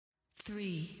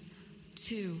3,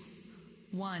 2,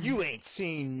 1. You ain't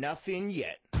seen nothing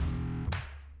yet.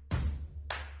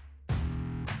 Hey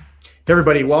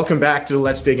everybody, welcome back to the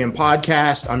Let's Dig In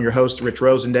podcast. I'm your host, Rich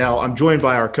Rosendale. I'm joined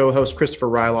by our co-hosts, Christopher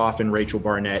Ryloff and Rachel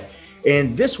Barnett.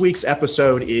 And this week's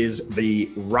episode is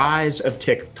the rise of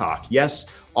TikTok. Yes,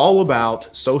 all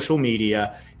about social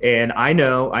media. And I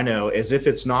know, as if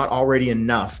it's not already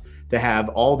enough to have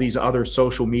all these other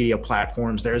social media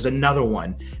platforms, there's another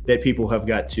one that people have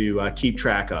got to keep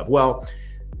track of. Well,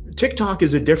 TikTok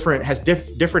has different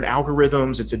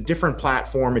algorithms. It's a different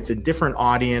platform. It's a different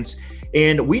audience.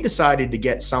 And we decided to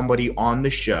get somebody on the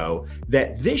show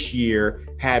that this year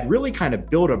had really kind of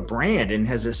built a brand and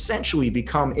has essentially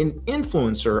become an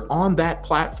influencer on that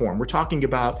platform. We're talking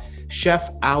about Chef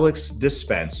Alex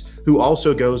Dispense, who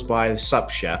also goes by Sup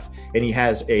Chef, and he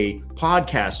has a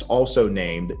podcast also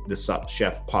named the Sup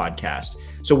Chef Podcast.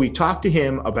 So we talked to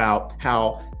him about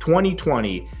how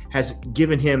 2020 has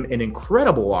given him an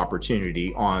incredible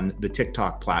opportunity on the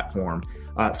TikTok platform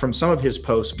from some of his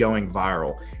posts going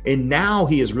viral. And now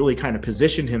he has really kind of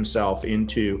positioned himself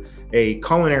into a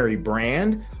culinary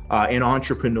brand, an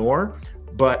entrepreneur,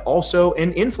 but also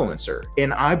an influencer.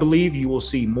 And I believe you will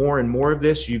see more and more of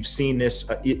this. You've seen this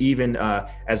even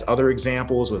as other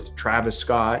examples with Travis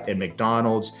Scott and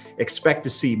McDonald's. Expect to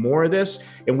see more of this.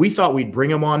 And we thought we'd bring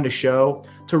him on the show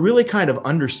to really kind of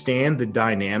understand the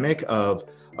dynamic of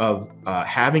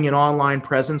having an online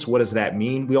presence. What does that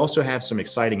mean? We also have some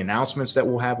exciting announcements that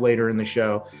we'll have later in the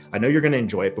show. I know you're going to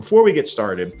enjoy it. Before we get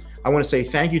started, I want to say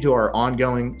thank you to our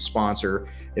ongoing sponsor,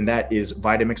 and that is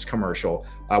Vitamix Commercial.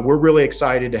 We're really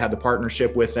excited to have the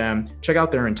partnership with them. Check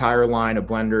out their entire line of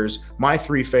blenders. My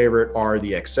three favorite are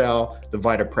the XL, the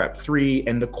VitaPrep 3,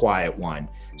 and the Quiet One.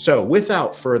 So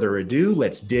without further ado,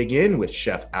 let's dig in with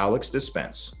Chef Alex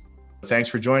Dispense. Thanks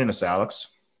for joining us, Alex.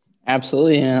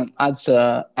 Absolutely. And it's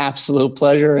an absolute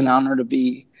pleasure and honor to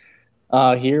be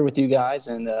here with you guys.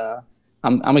 And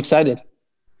I'm excited.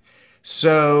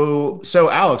 So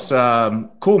Alex,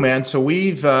 cool, man. So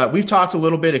we've talked a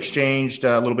little bit, exchanged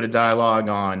a little bit of dialogue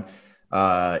on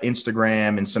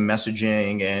Instagram and some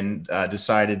messaging, and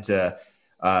decided to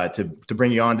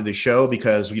bring you on to the show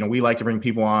because, we like to bring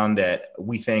people on that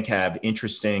we think have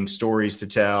interesting stories to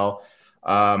tell.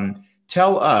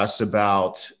 Tell us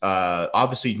about,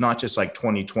 obviously not just like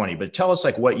 2020, but tell us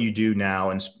like what you do now.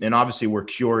 And obviously we're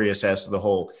curious as to the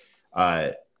whole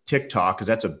TikTok, because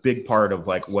that's a big part of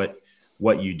like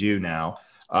what you do now.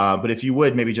 But if you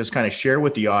would maybe just kind of share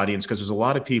with the audience, because there's a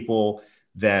lot of people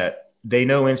that they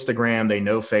know Instagram, they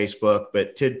know Facebook,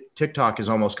 but TikTok is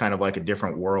almost kind of like a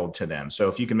different world to them. So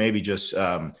if you can maybe just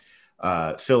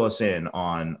fill us in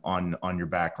on your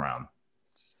background.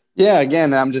 Yeah,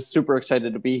 again, I'm just super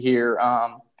excited to be here.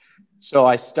 So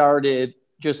I started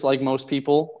just like most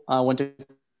people, went to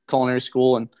culinary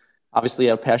school and obviously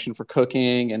had a passion for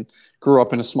cooking and grew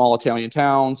up in a small Italian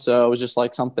town. So it was just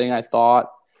like something I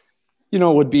thought,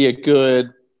 would be a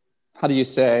good,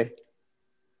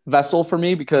 vessel for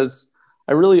me, because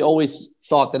I really always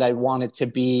thought that I wanted to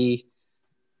be,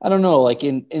 like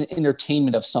in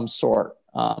entertainment of some sort.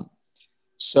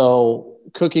 So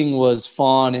cooking was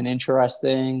fun and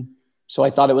interesting. So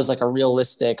I thought it was like a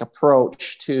realistic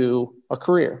approach to a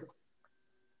career.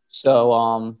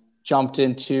 So jumped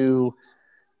into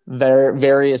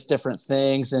various different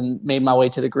things and made my way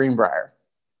to the Greenbrier.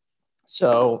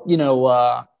 So,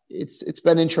 it's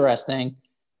been interesting.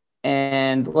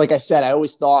 And like I said, I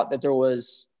always thought that there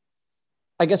was,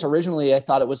 originally I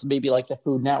thought it was maybe like the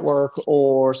Food Network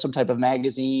or some type of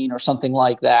magazine or something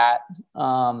like that.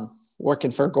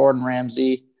 Working for Gordon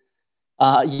Ramsay.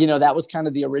 That was kind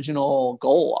of the original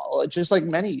goal, just like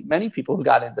many, many people who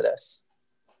got into this.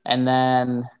 And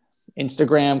then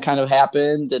Instagram kind of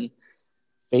happened, and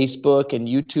Facebook and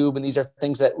YouTube. And these are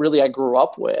things that really I grew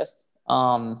up with,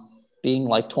 being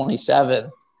like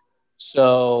 27.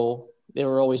 So they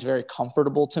were always very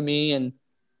comfortable to me and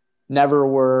never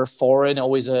were foreign,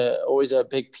 always a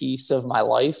big piece of my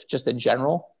life, just in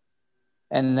general.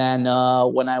 And then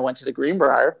when I went to the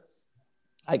Greenbrier,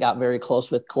 I got very close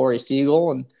with Corey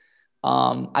Siegel, and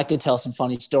I could tell some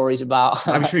funny stories about.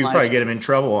 I'm sure you probably get him in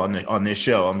trouble on this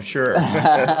show. I'm sure.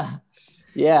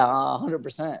 Yeah,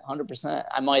 100%.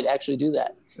 I might actually do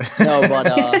that. No,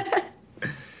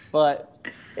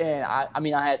 and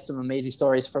I had some amazing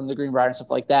stories from the Greenbrier and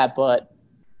stuff like that. But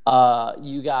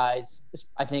you guys,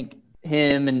 I think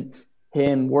him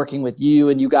working with you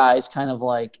and you guys kind of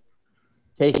like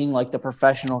taking like the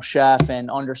professional chef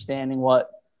and understanding what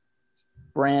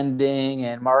branding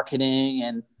and marketing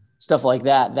and stuff like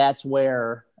that. That's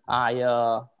where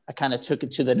I kind of took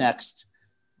it to the next,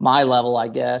 my level, I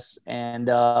guess. And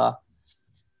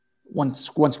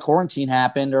once quarantine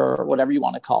happened, or whatever you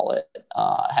want to call it,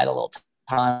 I had a little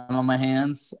time on my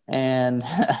hands, and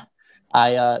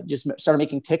I just started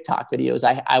making TikTok videos.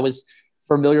 I was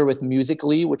familiar with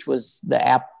Musical.ly, which was the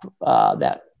app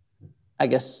that I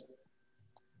guess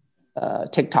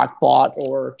TikTok bought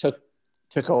or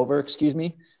took over, excuse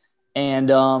me.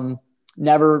 And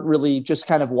never really, just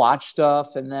kind of watched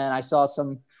stuff. And then I saw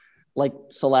some like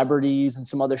celebrities and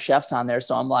some other chefs on there.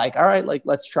 So I'm like, all right, like,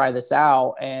 let's try this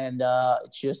out. And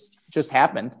it just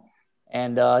happened.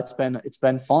 And it's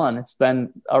been fun. It's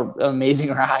been an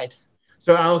amazing ride.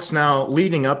 So Alex, now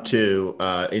leading up to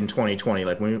in 2020,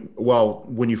 like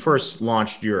when you first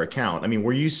launched your account, I mean,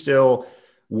 were you still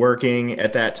working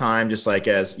at that time, just like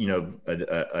as, you know,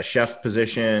 a chef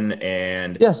position,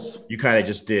 and yes, you kind of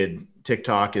just did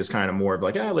TikTok as kind of more of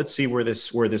like, let's see where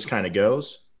this kind of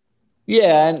goes?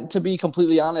 Yeah. And to be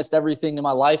completely honest, everything in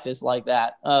my life is like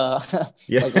that.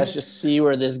 Yeah. Like, let's just see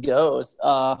where this goes.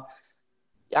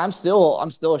 I'm still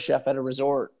a chef at a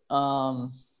resort.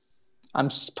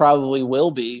 Probably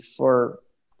will be for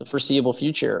the foreseeable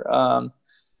future.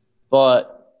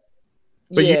 But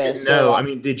yeah, you didn't so know. I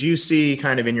mean, did you see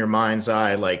kind of in your mind's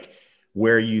eye, like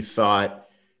where you thought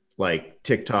like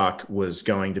TikTok was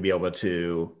going to be able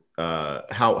to,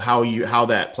 how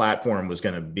that platform was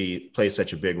going to play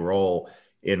such a big role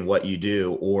in what you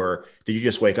do? Or did you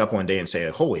just wake up one day and say,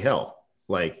 holy hell?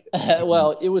 Like,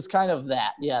 well, it was kind of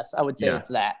that. Yes, I would say Yeah. it's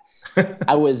that.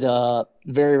 I was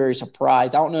very, very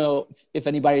surprised. I don't know if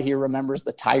anybody here remembers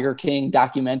the Tiger King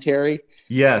documentary.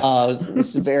 Yes.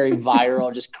 It's a very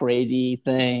viral, just crazy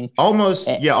thing. Almost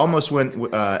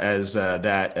went as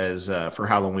for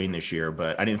Halloween this year,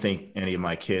 but I didn't think any of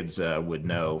my kids would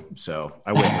know, so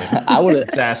I went with I would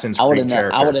Assassin's Creed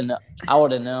character. I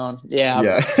would have known.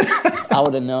 Yeah. I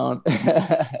would have known.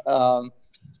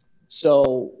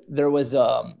 So there was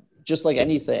just like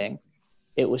anything,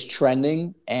 it was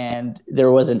trending, and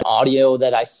there was an audio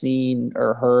that I seen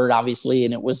or heard, obviously,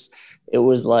 and it was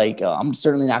like, I'm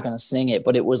certainly not going to sing it,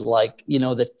 but it was like, you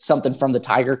know, something from the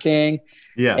Tiger King.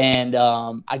 Yeah. And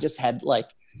I just had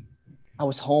I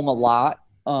was home a lot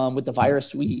with the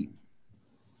virus. We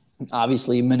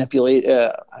obviously manipulated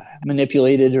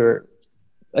or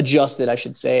adjusted, I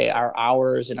should say, our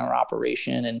hours and our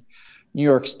operation, and New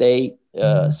York State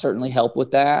certainly helped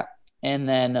with that. And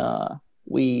then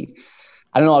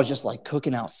I don't know, I was just like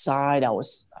cooking outside. I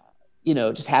was, you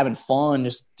know, just having fun,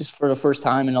 just for the first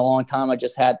time in a long time. I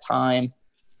just had time,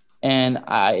 and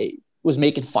I was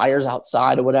making fires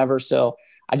outside or whatever. So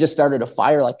I just started a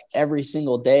fire like every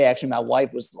single day. Actually, my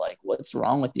wife was like, "What's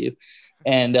wrong with you?"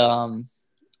 And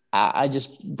I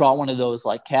just brought one of those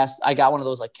I got one of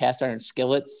those cast iron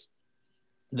skillets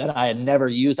that I had never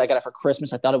used. I got it for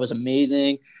Christmas. I thought it was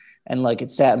amazing. And it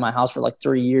sat in my house for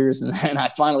 3 years. And then I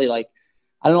finally I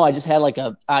don't know, I just had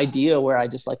a idea where I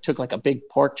just took a big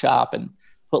pork chop and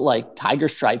put tiger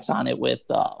stripes on it with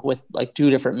 2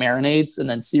 different marinades, and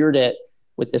then seared it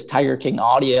with this Tiger King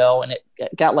audio. And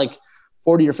it got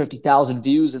 40 or 50,000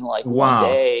 views in Wow. one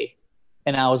day.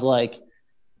 And I was like,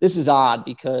 this is odd,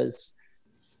 because,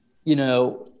 you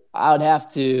know, I would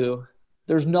have to,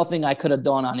 there's nothing I could have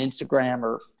done on Instagram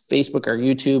or Facebook or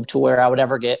YouTube to where I would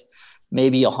ever get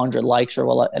maybe 100 likes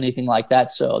or anything like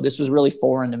that. So this was really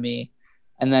foreign to me.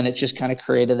 And then it just kind of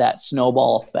created that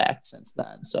snowball effect since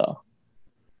then. So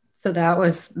that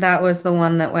was the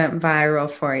one that went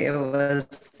viral for you, was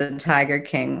the Tiger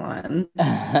King one.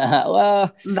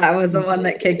 Well, that was the one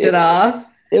that kicked it off.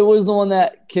 It was the one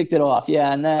that kicked it off.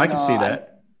 Yeah. And then I can see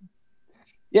that.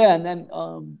 And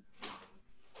then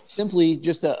simply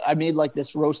just I made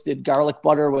this roasted garlic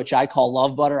butter, which I call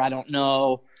love butter. I don't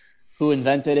know who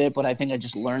invented it, but I think I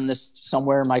just learned this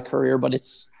somewhere in my career. But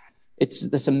it's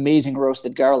this amazing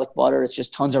roasted garlic butter. It's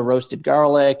just tons of roasted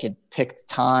garlic and picked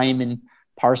thyme and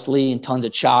parsley and tons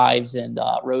of chives and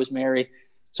rosemary.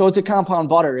 So it's a compound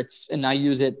butter. And I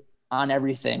use it on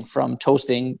everything from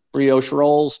toasting brioche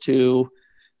rolls to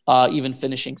even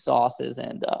finishing sauces.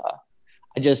 And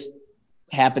I just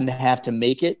happened to have to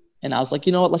make it. And I was like,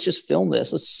 you know what, let's just film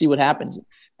this. Let's see what happens.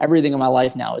 Everything in my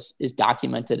life now is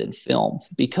documented and filmed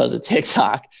because of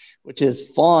TikTok, which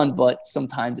is fun, but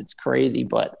sometimes it's crazy.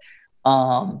 But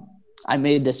I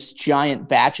made this giant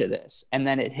batch of this, and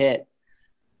then it hit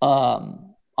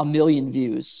 1 million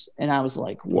views. And I was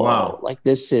like, whoa, wow.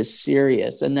 This is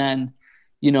serious. And then,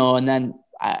 you know,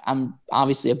 I'm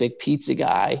obviously a big pizza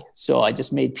guy. So I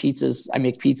just made pizzas. I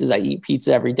make pizzas. I eat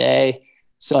pizza every day.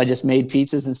 So I just made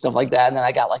pizzas and stuff like that. And then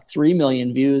I got 3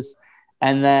 million views.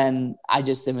 And then I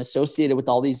just am associated with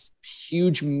all these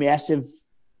huge, massive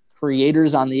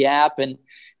creators on the app. And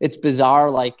it's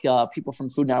bizarre. People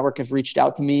from Food Network have reached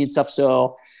out to me and stuff.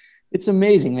 So It's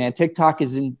amazing, man. TikTok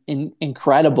is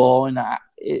incredible. And, I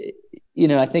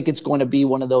think it's going to be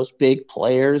one of those big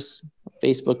players,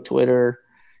 Facebook, Twitter,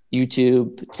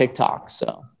 YouTube, TikTok.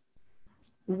 So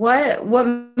what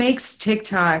makes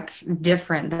TikTok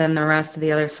different than the rest of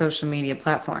the other social media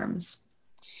platforms?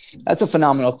 that's a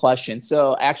phenomenal question.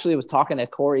 So actually I was talking to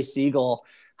Corey Siegel,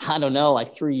 I don't know, like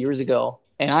 3 years ago.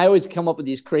 And I always come up with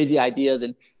these crazy ideas.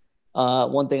 And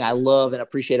one thing I love and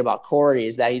appreciate about Corey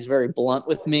is that he's very blunt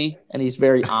with me and he's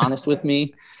very honest with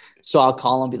me. So I'll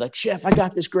call him and be like, Chef, I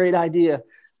got this great idea.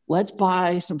 Let's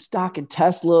buy some stock in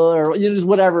Tesla or just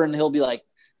whatever. And he'll be like,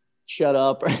 shut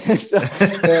up. I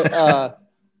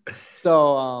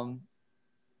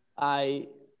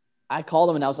called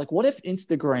him and I was like, what if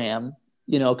Instagram,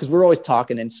 because we're always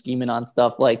talking and scheming on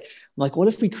stuff. I'm like, what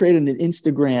if we created an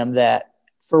Instagram that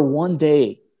for one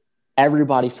day,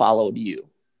 everybody followed you?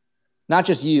 Not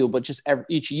just you, but just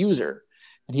each user.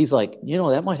 And he's like,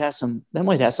 that might have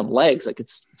some legs. Like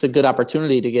it's a good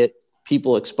opportunity to get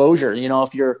people exposure.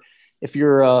 If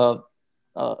you're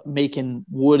making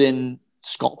wooden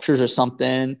sculptures or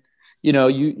something,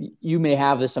 you may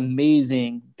have this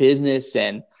amazing business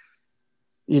and,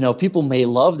 people may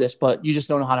love this, but you just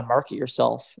don't know how to market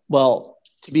yourself. Well,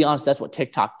 to be honest, that's what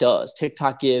TikTok does.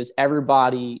 TikTok gives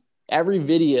everybody, every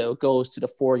video goes to the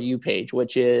For You page,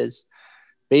 which is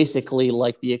basically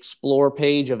like the explore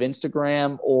page of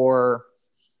Instagram, or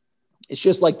it's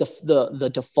just like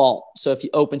the default. So if you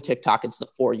open TikTok, it's the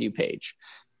For You page.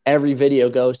 Every video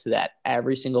goes to that,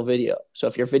 every single video. So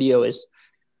if your video is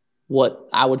what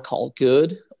I would call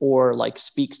good or like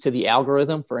speaks to the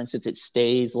algorithm, for instance, it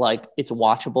stays like it's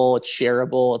watchable, it's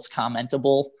shareable, it's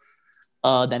commentable,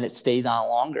 then it stays on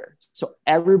longer. So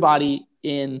everybody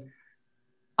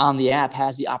on the app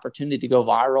has the opportunity to go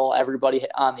viral. Everybody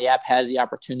on the app has the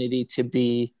opportunity to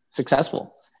be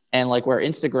successful. And like where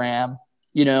Instagram,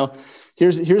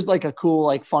 here's like a cool,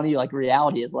 like funny, like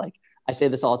reality is like, I say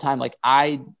this all the time. Like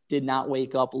I did not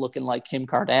wake up looking like Kim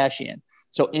Kardashian.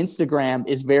 So Instagram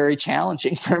is very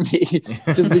challenging for me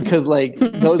just because like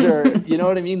those are, you know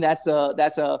what I mean? That's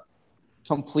a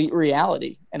complete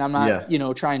reality. And I'm not,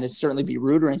 trying to certainly be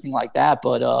rude or anything like that,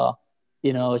 but,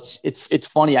 it's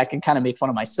funny. I can kind of make fun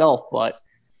of myself, but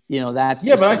that's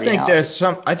but I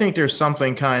think there's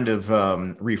something kind of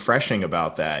refreshing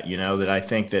about that. That I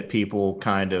think that people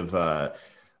kind of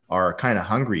are kind of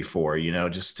hungry for.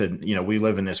 Just to we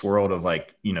live in this world of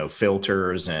like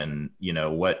filters and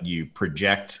what you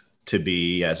project to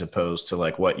be as opposed to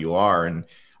like what you are. And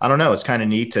I don't know. It's kind of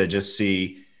neat to just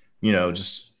see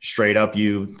just straight up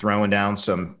you throwing down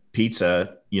some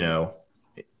pizza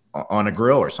on a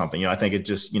grill or something. I think it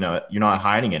just, you're not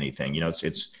hiding anything,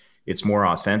 it's more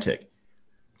authentic.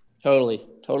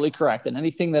 Totally correct. And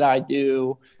anything that I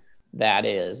do that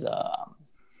is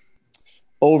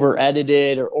over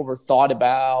edited or over thought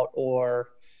about or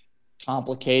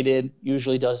complicated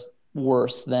usually does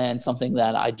worse than something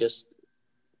that I just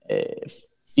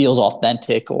feels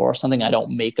authentic or something I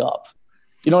don't make up.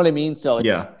 You know what I mean? So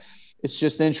it's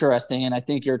just interesting. And I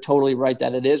think you're totally right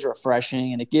that it is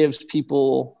refreshing and it gives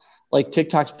people like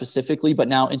TikTok specifically, but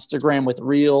now Instagram with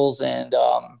Reels. And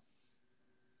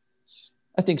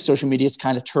I think social media is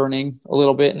kind of turning a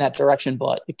little bit in that direction,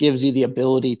 but it gives you the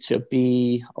ability to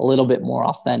be a little bit more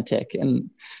authentic. And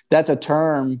that's a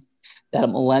term that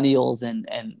millennials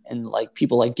and like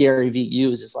people like Gary Vee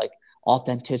use is like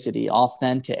authenticity,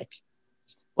 authentic.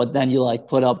 But then you like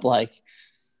put up like,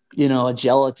 a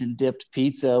gelatin dipped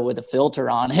pizza with a filter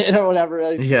on it or whatever.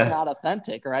 It's not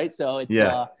authentic. Right. So it's,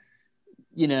 I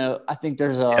think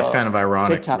there's it's kind of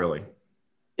ironic, TikTok, really.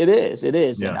 It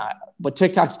is. Yeah. But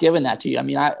TikTok's given that to you. I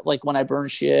mean, I like when I burn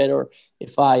shit or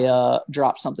if I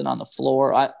drop something on the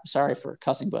floor, sorry for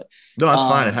cussing, but no, that's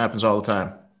fine. It happens all the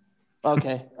time.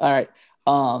 Okay. All right.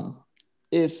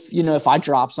 If I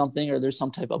drop something or there's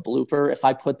some type of blooper, if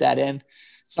I put that in,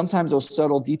 sometimes those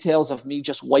subtle details of me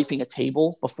just wiping a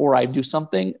table before I do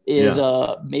something is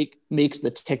makes the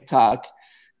TikTok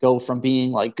go from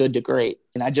being like good to great.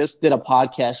 And I just did a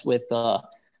podcast with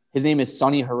his name is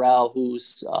Sonny Harrell,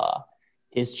 who's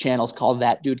his channel's called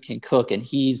That Dude Can Cook, and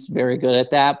he's very good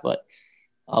at that. But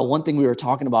one thing we were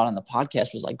talking about on the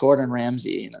podcast was like Gordon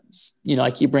Ramsay, and I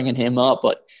keep bringing him up,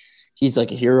 but he's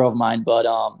like a hero of mine. But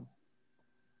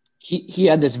he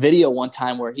had this video one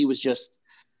time where he was just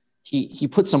he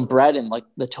put some bread in like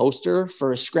the toaster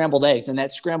for his scrambled eggs, and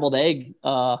that scrambled egg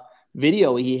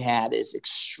video he had is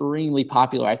extremely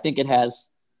popular. I think it has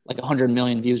like 100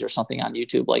 million views or something on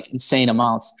YouTube, like insane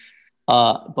amounts.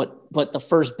 But the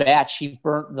first batch, he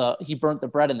burnt the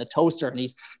bread in the toaster, and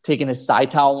he's taking his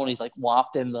side towel and he's like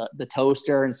wafting the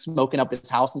toaster and smoking up his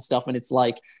house and stuff. And it's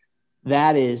like,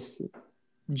 that is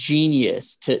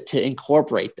genius to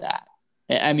incorporate that.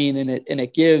 I mean, and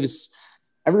it gives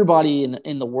everybody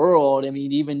in the world, I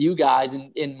mean, even you guys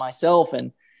and myself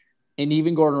and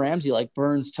even Gordon Ramsay, like,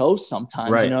 burns toast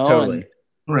sometimes, right, you know, totally.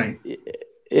 Right.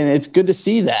 And it's good to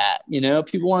see that, you know,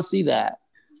 people want to see that.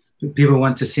 People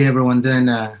want to see everyone doing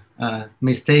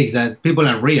mistakes, that people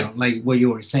are real, like what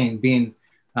you were saying, being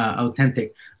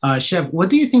authentic. Chef, what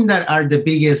do you think that are the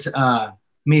biggest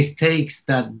mistakes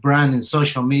that brand and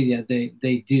social media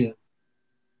they do?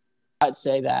 I'd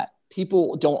say that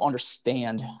people don't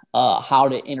understand how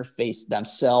to interface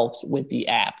themselves with the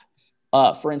app.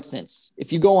 For instance,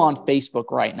 if you go on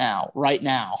Facebook right now,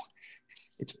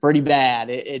 it's pretty bad.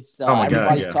 It's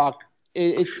everybody's talk.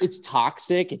 It's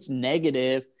toxic. It's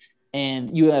negative,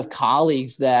 and you have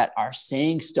colleagues that are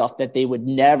saying stuff that they would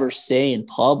never say in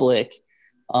public,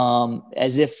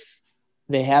 as if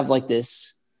they have like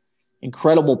this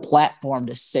incredible platform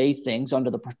to say things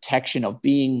under the protection of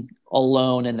being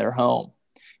alone in their home.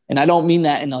 And I don't mean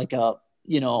that in like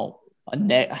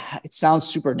it sounds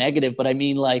super negative, but I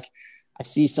mean, like, I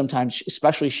see sometimes,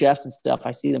 especially chefs and stuff,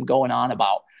 I see them going on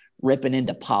about ripping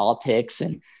into politics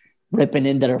and ripping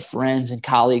into their friends and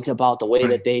colleagues about the way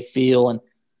that they feel.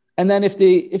 And then if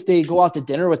they go out to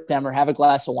dinner with them or have a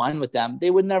glass of wine with them,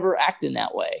 they would never act in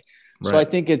that way. Right. So I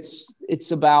think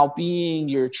it's about being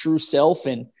your true self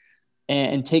and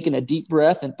taking a deep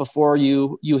breath and before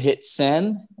you hit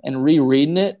send and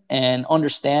rereading it and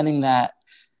understanding that,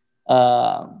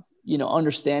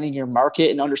 understanding your market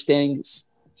and understanding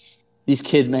these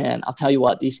kids, man. I'll tell you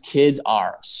what, these kids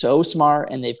are so smart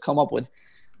and they've come up with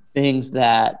things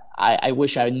that I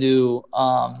wish I knew.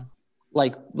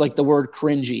 Like the word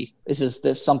cringy. This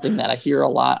is something that I hear a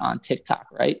lot on TikTok,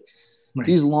 right?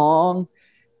 These long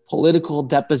political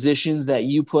depositions that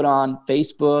you put on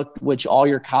Facebook, which all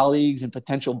your colleagues and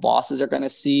potential bosses are going to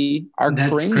see,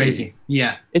 that's cringy. Crazy.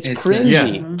 Yeah. It's cringy.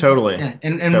 Yeah, totally. Yeah.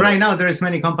 And totally. Right now there's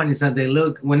many companies that they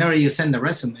look, whenever you send a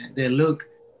resume, they look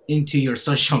into your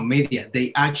social media.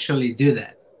 They actually do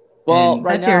that. Well,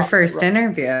 that's your first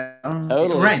interview.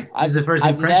 Totally. Right. It's the first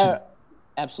impression.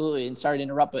 Absolutely. And sorry to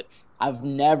interrupt, but I've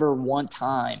never one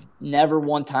time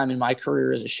in my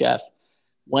career as a chef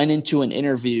went into an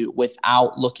interview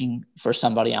without looking for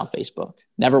somebody on Facebook.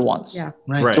 Never once. Yeah.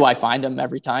 Right. Do I find them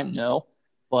every time? No,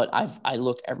 but I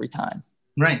look every time.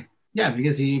 Right. Yeah.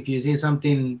 Because if you see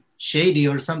something shady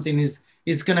or something,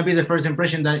 it's going to be the first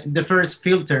impression, that the first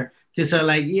filter to say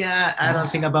like, yeah, I don't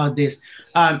think about this.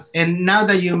 And now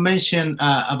that you mentioned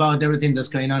about everything that's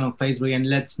going on Facebook, and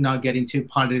let's not get into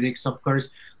politics, of course,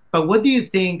 but what do you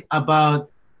think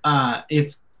about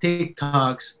if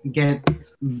TikToks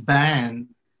gets banned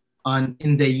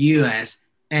in the US?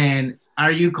 And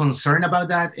are you concerned about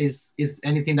that? Is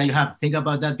anything that you have to think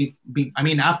about that? I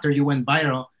mean, after you went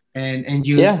viral and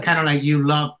you kind of like, you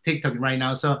love TikTok right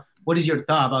now. So what is your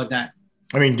thought about that?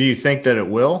 I mean, do you think that it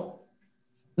will?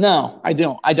 No, I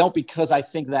don't. I don't, because I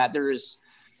think that there is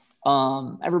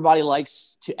everybody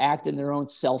likes to act in their own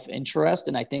self-interest.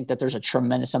 And I think that there's a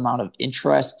tremendous amount of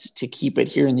interest to keep it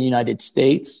here in the United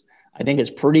States. I think it's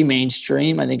pretty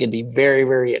mainstream. I think it'd be very,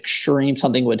 very extreme.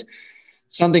 Something would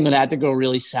have to go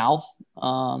really south.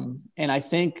 And I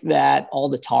think that all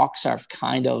the talks are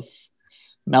kind of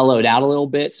mellowed out a little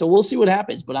bit. So we'll see what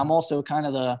happens. But I'm also kind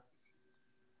of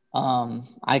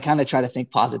I kind of try to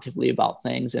think positively about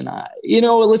things. And,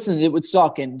 listen, it would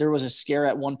suck. And there was a scare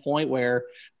at one point where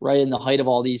right in the height of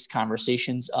all these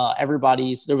conversations,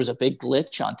 there was a big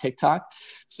glitch on TikTok.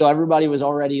 So everybody was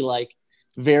already like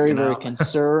very, very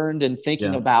concerned and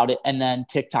thinking about it. And then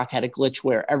TikTok had a glitch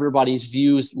where everybody's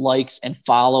views, likes, and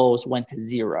follows went to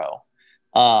zero.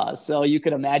 So you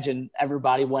could imagine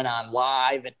everybody went on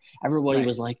live and everybody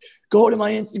was like, go to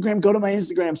my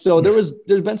Instagram. So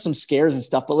there's been some scares and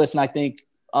stuff, but listen, I think,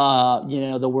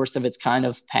 the worst of it's kind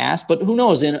of passed, but who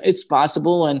knows? And it's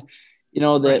possible. And,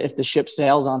 if the ship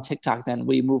sails on TikTok, then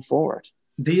we move forward.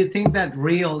 Do you think that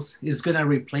Reels is going to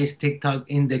replace TikTok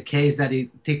in the case that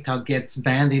TikTok gets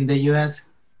banned in the US?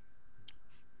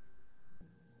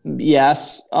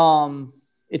 Yes.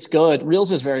 It's good.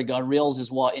 Reels is very good. Reels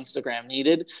is what Instagram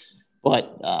needed.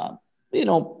 But,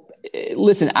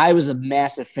 listen, I was a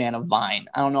massive fan of Vine.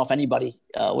 I don't know if anybody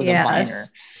was a Viner,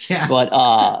 but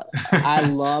I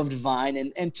loved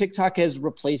Vine. And TikTok has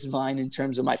replaced Vine in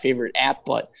terms of my favorite app.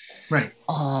 But,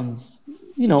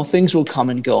 things will come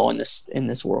and go in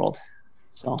this world.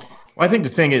 So. Well, I think the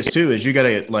thing is too, is you got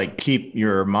to like keep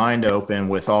your mind open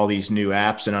with all these new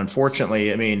apps. And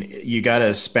unfortunately, I mean, you got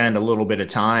to spend a little bit of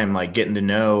time like getting to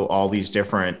know all these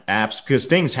different apps because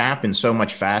things happen so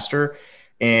much faster.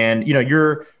 And,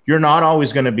 you're not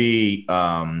always going to be,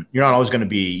 young,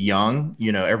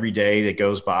 every day that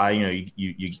goes by,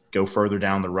 you go further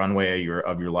down the runway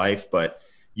of your life, but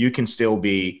you can still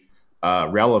be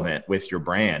relevant with your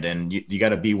brand, and you got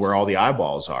to be where all the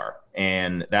eyeballs are.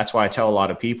 And that's why I tell a lot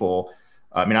of people,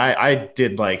 I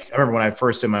remember when I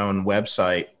first did my own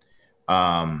website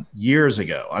years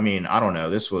ago. I mean, I don't know,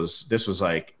 this was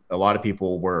like, a lot of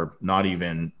people were not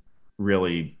even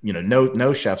really,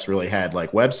 no chefs really had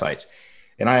like websites.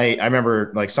 And I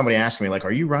remember like somebody asking me like,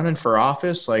 are you running for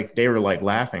office? Like they were like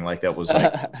laughing, like that was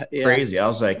like Yeah. crazy. I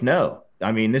was like, no,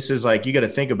 I mean, this is like, you got to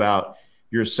think about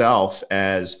yourself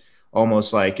as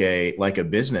almost like a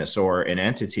business or an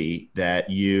entity that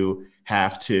you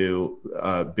have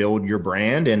to build your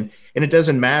brand. And it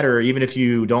doesn't matter, even if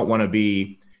you don't want to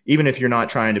be, even if you're not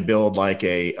trying to build like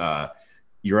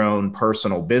your own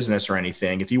personal business or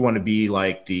anything, if you want to be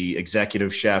like the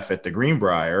executive chef at the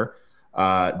Greenbrier,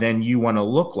 then you want to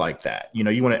look like that. You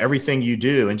want to, everything you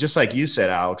do. And just like you said,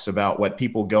 Alex, about what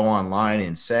people go online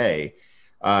and say,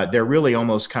 they're really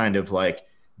almost kind of like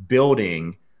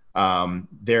building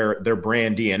their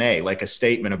brand DNA, like a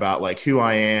statement about like who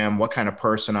I am, what kind of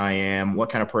person I am,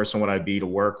 what kind of person would I be to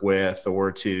work with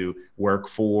or to work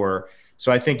for.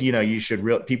 So I think,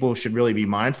 people should really be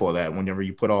mindful of that whenever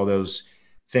you put all those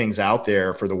things out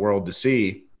there for the world to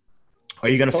see. Are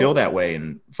you going to feel that way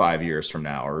in 5 years from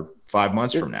now or 5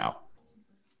 months from now?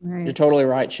 Right. You're totally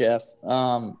right, Chef.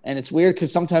 And it's weird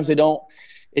because sometimes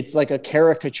it's like a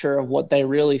caricature of what they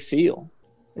really feel.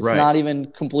 It's Right. not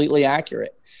even completely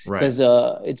accurate because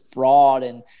Right. it's broad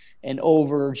and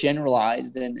over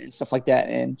generalized and stuff like that.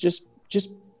 And just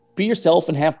be yourself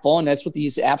and have fun. That's what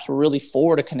these apps were really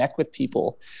for, to connect with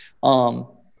people. And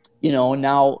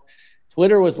now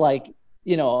Twitter was like,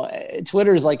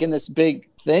 Twitter is like in this big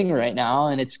thing right now,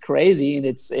 and it's crazy. And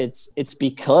it's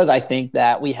because I think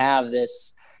that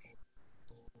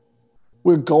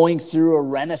we're going through a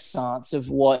renaissance of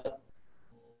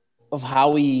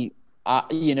how we,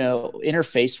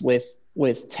 interface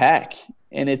with tech,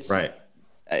 and it's Right.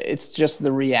 It's just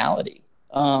the reality.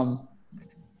 We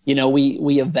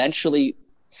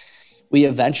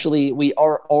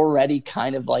are already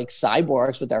kind of like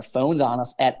cyborgs with our phones on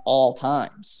us at all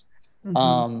times. It's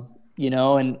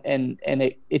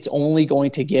only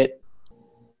going to get,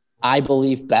 I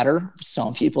believe, better.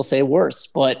 Some people say worse,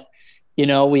 but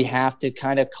we have to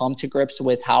kind of come to grips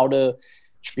with how to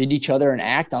treat each other and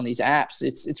act on these apps.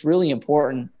 It's really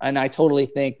important. And I totally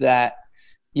think that,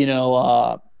 in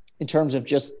terms of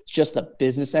just the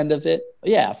business end of it.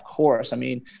 Yeah, of course. I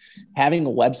mean, having a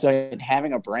website and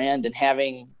having a brand and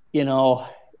having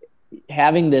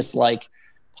this like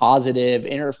positive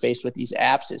interface with these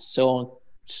apps is so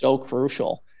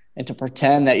crucial. And to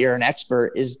pretend that you're an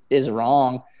expert is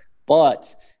wrong,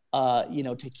 but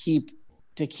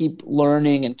to keep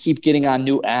learning and keep getting on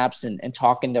new apps and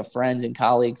talking to friends and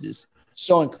colleagues is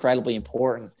so incredibly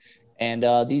important. And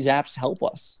these apps help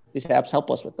us. These apps help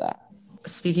us with that.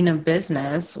 Speaking of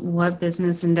business, what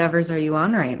business endeavors are you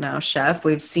on right now, Chef?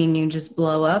 We've seen you just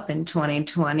blow up in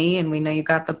 2020, and we know you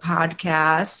got the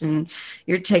podcast and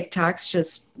your TikTok's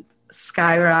just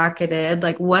skyrocketed.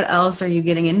 Like, what else are you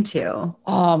getting into?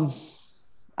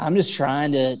 I'm just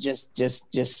trying to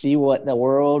just see what the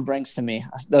world brings to me,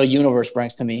 the universe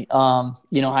brings to me.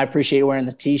 I appreciate wearing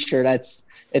the t-shirt.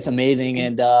 It's amazing.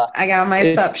 And I got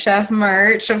my Sup Chef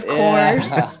merch, of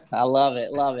course. I love it.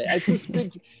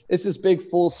 It's this big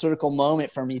full circle moment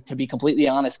for me, to be completely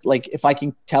honest. Like, if I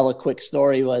can tell a quick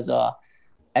story, was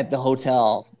at the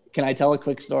hotel. Can I tell a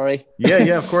quick story?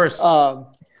 Yeah, of course.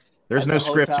 There's no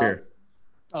script here.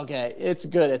 Okay, it's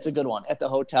good. It's a good one. At the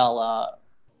hotel,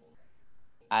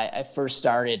 I first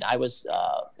started. I was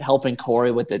helping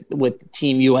Corey with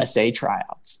Team USA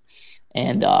tryouts,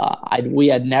 and we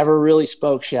had never really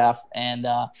spoke, Chef, and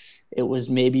it was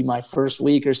maybe my first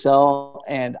week or so,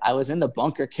 and I was in the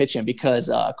bunker kitchen because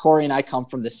Corey and I come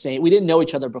from the same. We didn't know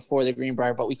each other before the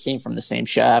Greenbrier, but we came from the same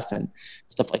chef and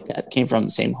stuff like that. Came from the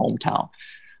same hometown.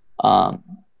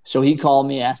 So he called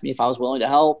me, asked me if I was willing to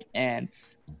help, and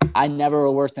I never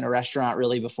worked in a restaurant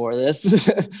really before this.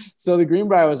 So the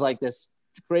Greenbrier was like this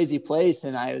crazy place,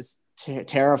 and I was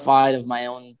terrified of my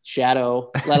own shadow,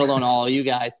 let alone all of you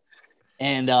guys.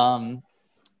 And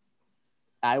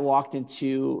I walked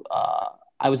into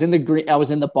I was in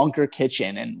the bunker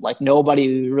kitchen, and like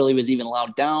nobody really was even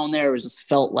allowed down there. It was just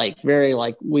felt like very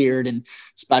like weird and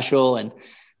special. And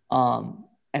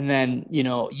then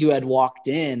you had walked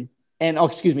in, and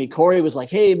Corey was like,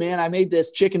 "Hey man, I made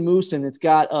this chicken mousse and it's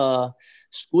got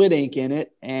squid ink in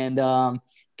it, and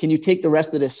can you take the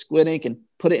rest of this squid ink and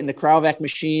put it in the Cryovac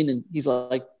machine?" And he's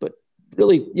like, but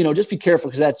really, just be careful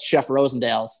because that's Chef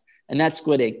Rosendale's, and that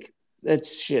squid ink, that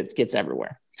shit gets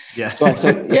everywhere. Yeah. So I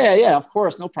said, yeah, of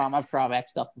course, no problem. I've Kravac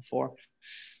stuff before.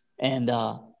 And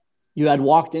you had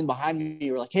walked in behind me.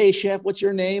 You were like, "Hey, chef, what's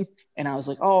your name?" And I was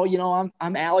like, "Oh,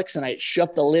 I'm Alex." And I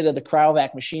shut the lid of the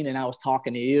Kravac machine and I was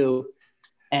talking to you.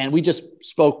 And we just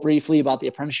spoke briefly about the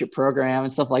apprenticeship program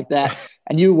and stuff like that.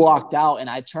 And you walked out and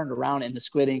I turned around and the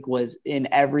squid ink was in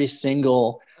every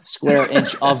single square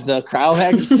inch of the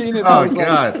Kravac machine. And I was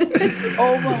God. like,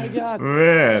 oh my God.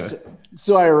 Man.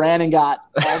 So I ran and got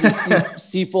all these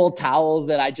Seafold towels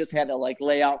that I just had to like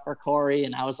lay out for Corey.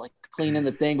 And I was like cleaning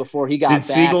the thing before he got back.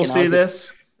 Did Siegel and see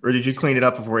this? Or did you clean it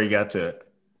up before he got to it?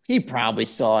 He probably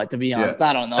saw it, to be honest. Yeah.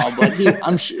 I don't know, but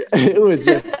I'm sure it was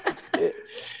just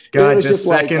God, just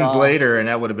seconds later, and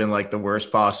that would have been like the worst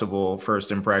possible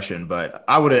first impression. But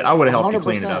I would have helped you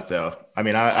clean it up, though. I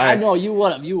mean, I know you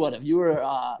would have. You were,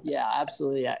 yeah,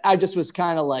 absolutely. I just was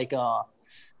kind of like,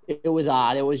 it was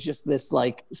odd. It was just this,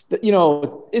 like, it's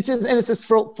this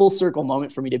full circle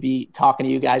moment for me to be talking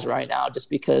to you guys right now, just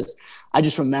because I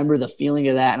just remember the feeling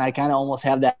of that, and I kind of almost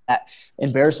have that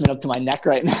embarrassment up to my neck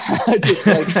right now. Just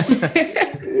like,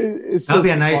 that'll be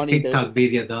a nice TikTok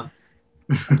video, though.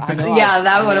 I know. Yeah,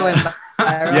 that would have went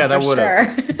viral. Yeah, that would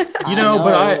have.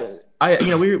 Sure.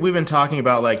 But we've been talking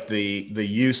about like the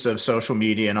use of social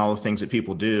media and all the things that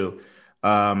people do.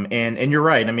 And you're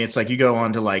right. I mean, it's like you go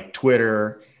on to like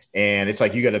Twitter and it's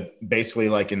like you got to basically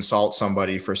like insult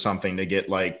somebody for something to get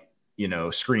like,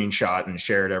 screenshot and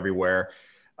shared everywhere.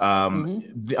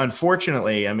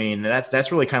 Unfortunately, I mean,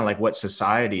 that's really kind of like what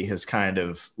society has kind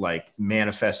of like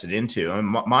manifested into. And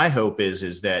my hope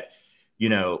is that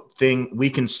we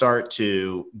can start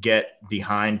to get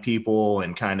behind people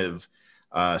and kind of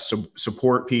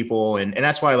support people. And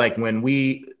that's why, like, when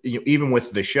we, even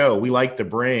with the show, we like to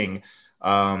bring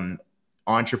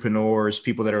entrepreneurs,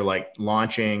 people that are like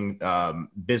launching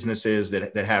businesses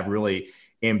that have really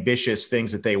ambitious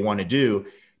things that they want to do,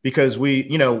 because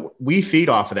we feed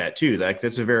off of that too. Like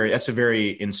that's a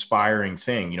very inspiring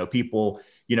thing. People,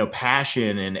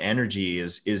 passion and energy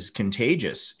is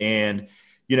contagious. And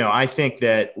I think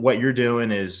that what you're doing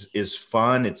is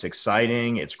fun. It's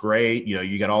exciting. It's great.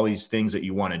 You got all these things that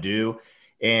you want to do.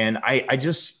 And I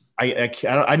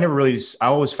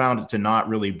always found it to not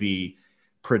really be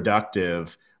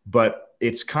productive, but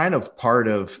it's kind of part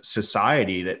of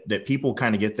society that people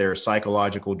kind of get their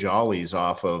psychological jollies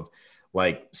off of,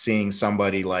 like seeing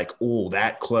somebody like, oh,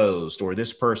 that closed, or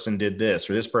this person did this,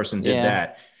 or this person did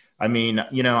that. I mean,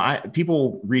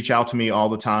 people reach out to me all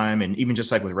the time, and even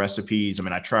just like with recipes, I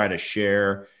mean, I try to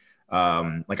share,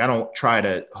 like I don't try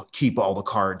to keep all the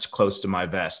cards close to my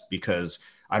vest because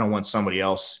I don't want somebody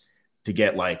else to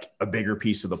get like a bigger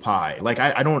piece of the pie. Like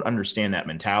I don't understand that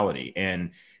mentality.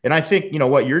 And I think,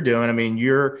 what you're doing, I mean,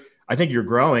 I think you're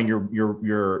growing,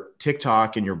 your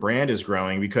TikTok and your brand is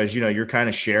growing because, you're kind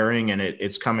of sharing, and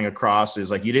it's coming across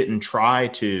as like, you didn't try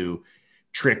to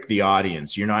trick the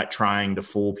audience. You're not trying to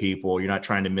fool people. You're not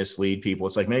trying to mislead people.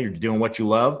 It's like, man, you're doing what you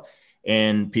love,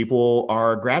 and people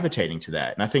are gravitating to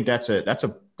that. And I think that's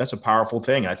a powerful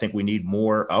thing. I think we need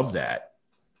more of that.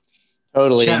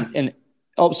 Totally. And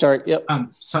sorry. Yep.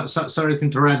 Sorry to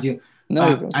interrupt you.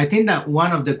 No, I think that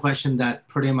one of the questions that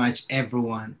pretty much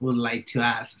everyone would like to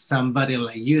ask somebody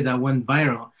like you that went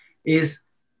viral is,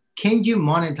 can you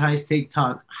monetize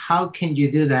TikTok? How can you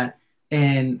do that?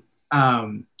 And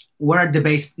what are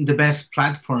the best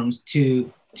platforms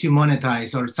to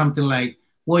monetize, or something like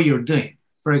what you're doing?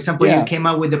 For example, you came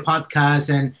out with the podcast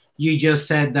and you just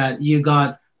said that you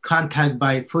got contact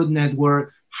by Food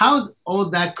Network. How all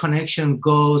that connection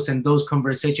goes and those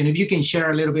conversations, if you can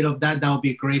share a little bit of that, that would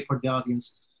be great for the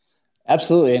audience.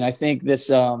 Absolutely. And I think this,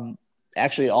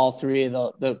 actually all three of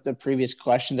the previous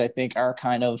questions, I think are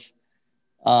kind of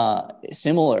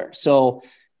similar. So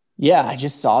yeah, I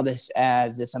just saw this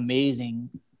as this amazing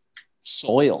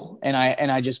soil, and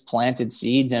I just planted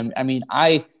seeds. And I mean,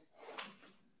 I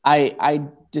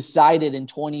decided in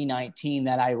 2019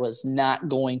 that I was not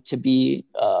going to be,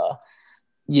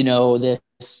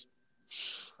 this,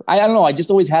 I don't know. I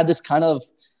just always had this kind of,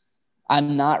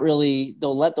 I'm not really,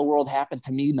 they'll let the world happen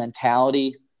to me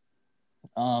mentality.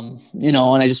 And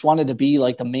I just wanted to be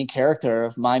like the main character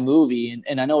of my movie.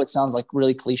 And I know it sounds like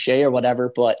really cliche or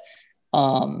whatever, but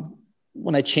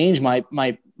when I changed my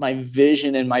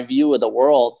vision and my view of the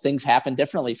world, things happen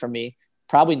differently for me.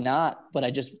 Probably not, but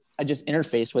I just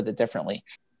interface with it differently.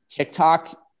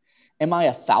 TikTok, am I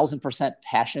 1,000%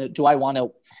 passionate? Do I want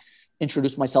to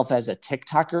introduce myself as a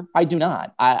TikToker? I do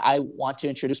not. I want to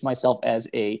introduce myself as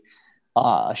a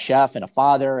chef and a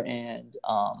father and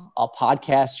a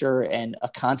podcaster and a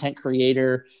content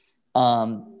creator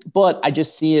But I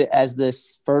just see it as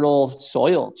this fertile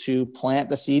soil to plant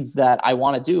the seeds that I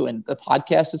want to do. And the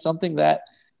podcast is something that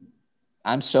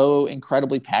I'm so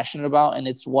incredibly passionate about, and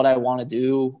it's what I want to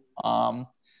do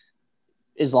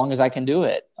as long as I can do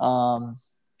it.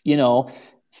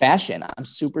 Fashion, I'm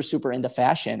super, super into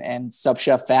fashion, and Sub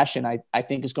Chef fashion, I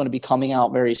think is going to be coming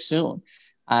out very soon.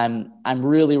 I'm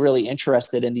really, really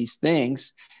interested in these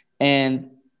things. And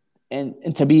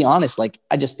to be honest, like,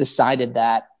 I just decided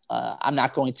that I'm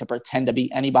not going to pretend to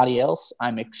be anybody else.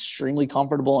 I'm extremely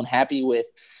comfortable and happy with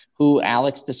who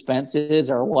Alex Dispense is,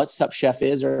 or what Sub Chef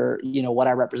is, or, what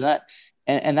I represent.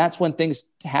 And that's when things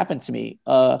happen to me.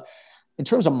 In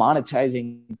terms of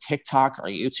monetizing TikTok or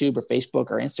YouTube or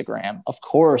Facebook or Instagram, of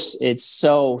course, it's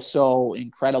so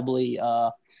incredibly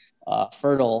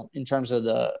fertile in terms of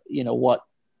the,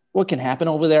 what can happen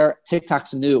over there.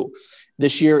 TikTok's new.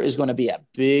 This year is going to be a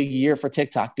big year for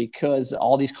TikTok because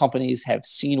all these companies have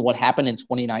seen what happened in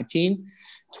 2019.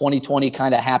 2020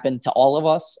 kind of happened to all of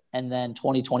us. And then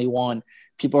 2021,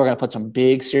 people are going to put some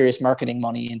big, serious marketing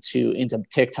money into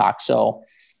TikTok. So,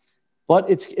 but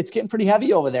it's getting pretty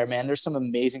heavy over there, man. There's some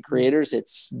amazing creators.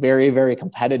 It's very, very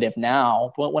competitive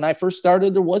now. But when I first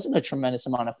started, there wasn't a tremendous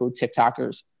amount of food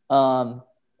TikTokers.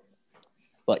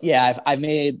 But yeah, I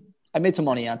made some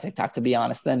money on TikTok, to be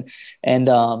honest. It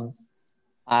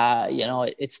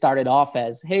started off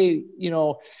as, hey,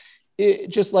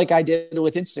 just like I did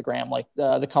with Instagram, like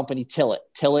the company Till It,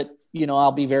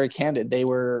 I'll be very candid. They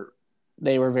were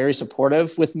very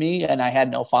supportive with me, and I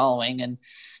had no following, and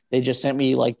they just sent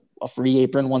me like a free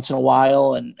apron once in a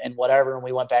while and whatever. And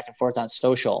we went back and forth on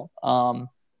social.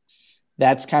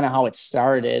 That's kind of how it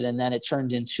started. And then it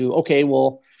turned into, okay,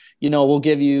 well, we'll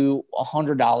give you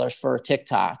 $100 for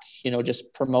TikTok,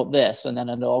 just promote this. And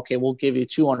then, okay, we'll give you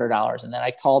 $200. And then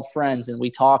I called friends and we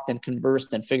talked and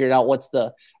conversed and figured out what's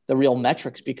the real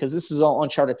metrics, because this is all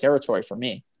uncharted territory for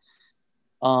me.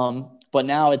 But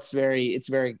now it's very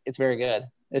good. It's very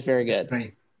good.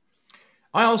 Right.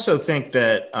 I also think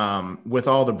that with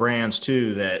all the brands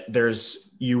too, that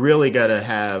you really got to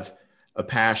have a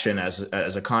passion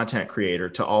as a content creator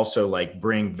to also like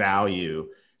bring value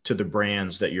to the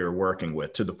brands that you're working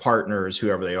with, to the partners,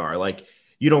 whoever they are. Like,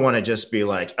 you don't want to just be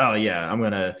like, oh yeah, I'm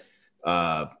going to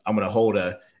hold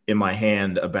in my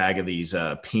hand a bag of these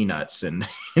peanuts. And,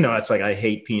 it's like, I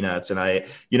hate peanuts. And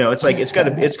it's like,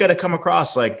 it's gotta come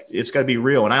across, like, it's gotta be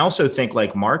real. And I also think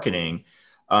like marketing,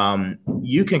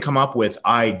 you can come up with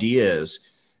ideas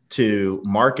to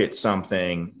market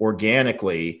something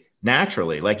organically,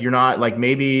 naturally. Like, you're not like,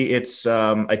 maybe it's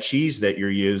a cheese that you're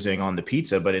using on the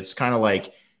pizza, but it's kind of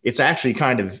like, it's actually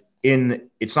kind of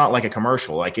it's not like a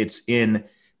commercial, like it's in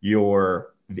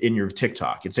your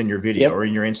TikTok, it's in your video, or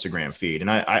in your Instagram feed. And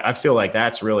I feel like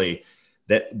that's really,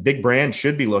 that big brands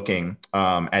should be looking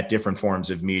at different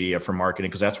forms of media for marketing,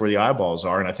 because that's where the eyeballs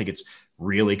are. And I think it's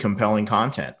really compelling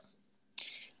content.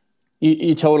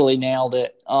 You totally nailed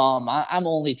it. I'm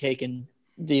only taking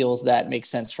deals that make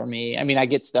sense for me. I mean, I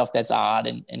get stuff that's odd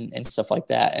and stuff like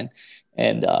that.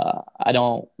 And I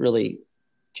don't really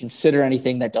consider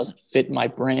anything that doesn't fit my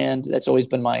brand. That's always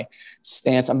been my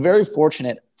stance. I'm very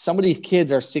fortunate. Some of these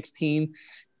kids are 16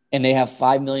 and they have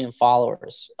 5 million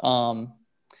followers. I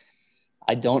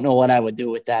don't know what I would do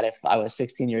with that if I was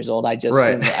 16 years old. I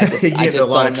just you get a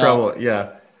lot of trouble.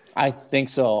 Yeah. I think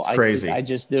so. It's crazy. I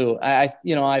just do.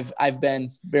 I've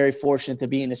been very fortunate to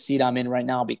be in the seat I'm in right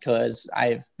now because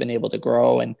I've been able to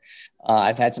grow, and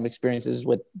I've had some experiences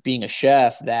with being a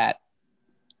chef that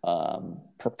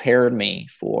prepared me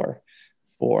for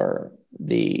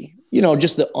the,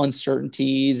 just the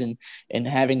uncertainties and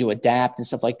having to adapt and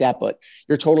stuff like that. But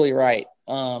you're totally right.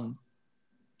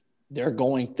 They're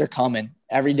coming.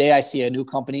 Every day I see a new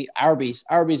company. Arby's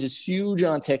is huge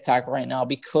on TikTok right now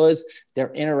because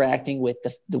they're interacting with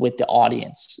the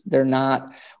audience. They're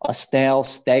not a stale,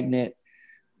 stagnant,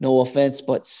 no offense,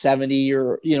 but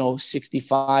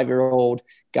 65-year-old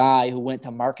guy who went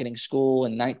to marketing school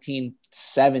in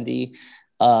 1970.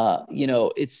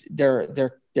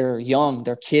 They're young,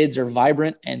 their kids are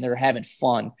vibrant, and they're having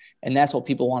fun. And that's what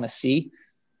people want to see.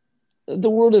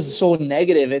 The world is so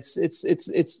negative.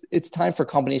 It's time for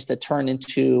companies to turn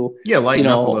into lighten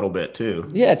up a little bit too.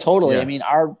 Yeah, totally. Yeah. I mean,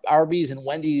 Arby's and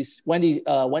Wendy's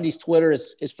Twitter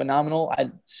is phenomenal.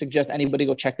 I suggest anybody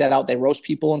go check that out. They roast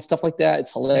people and stuff like that.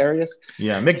 It's hilarious.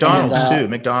 Yeah, McDonald's too.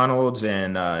 McDonald's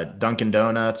and Dunkin'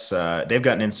 Donuts. They've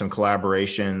gotten in some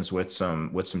collaborations with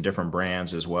some different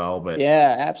brands as well. But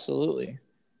yeah, absolutely.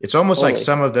 It's almost like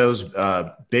some of those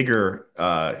bigger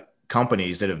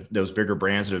companies those bigger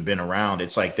brands that have been around,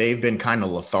 it's like they've been kind of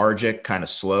lethargic, kind of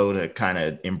slow to kind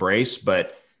of embrace.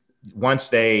 But once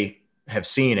they have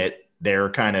seen it, they're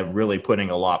kind of really putting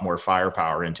a lot more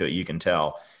firepower into it. You can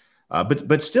tell.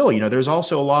 But still, there's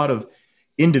also a lot of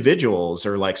individuals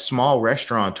or like small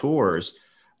restaurateurs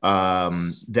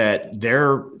that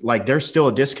there's still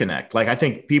a disconnect. Like, I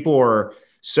think people are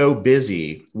so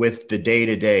busy with the day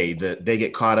to day that they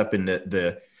get caught up in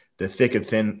the thick of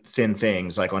thin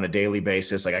things, like on a daily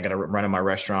basis. Like, I got to run in my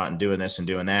restaurant and doing this and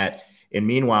doing that. And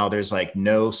meanwhile, there's like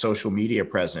no social media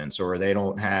presence, or they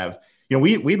don't have,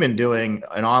 we've been doing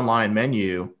an online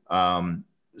menu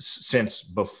since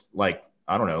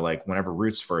I don't know, like whenever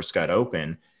Roots first got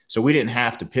open. So we didn't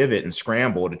have to pivot and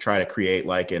scramble to try to create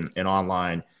like an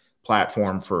online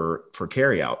platform for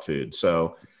carry out food.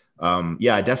 So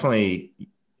definitely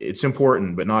it's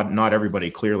important, but not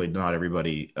everybody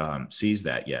sees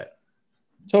that yet.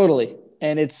 Totally.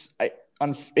 And it's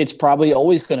probably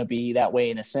always going to be that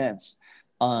way in a sense.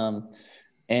 And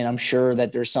I'm sure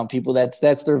that there's some people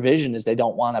that's their vision, is they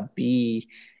don't want to be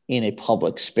in a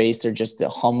public space. They're just a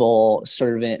humble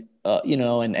servant, and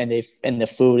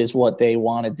the food is what they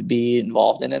wanted to be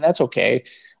involved in, and that's okay.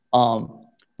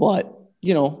 But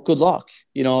good luck.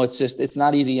 It's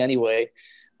not easy anyway.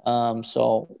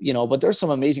 But there's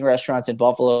some amazing restaurants in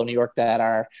Buffalo, New York that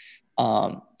are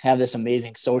have this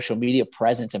amazing social media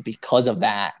presence, and because of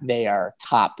that, they are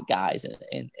top guys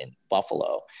in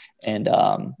Buffalo. And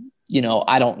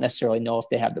I don't necessarily know if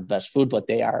they have the best food, but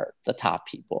they are the top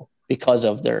people because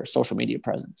of their social media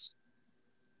presence.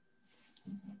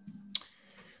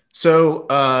 So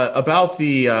about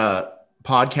the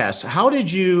podcast, how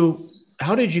did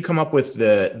you come up with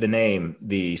the name,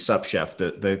 the Sup Chef,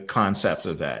 the concept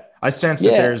of that? I sense that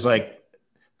there's like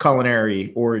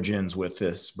culinary origins with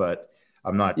this, but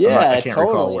I can't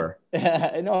recall where.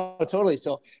 No, totally.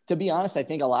 So to be honest, I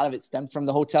think a lot of it stemmed from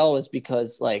the hotel, is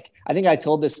because like, I think I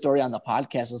told this story on the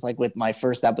podcast, was like with my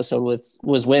first episode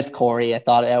was with Corey. I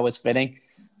thought it was fitting.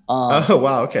 Oh,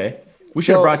 wow. Okay. We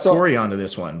should have brought Corey onto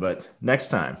this one, but next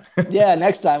time. Yeah,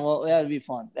 next time. Well, that'd be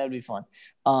fun.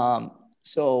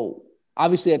 So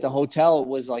obviously at the hotel, it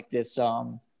was like this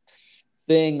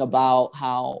thing about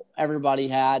how everybody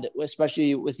had,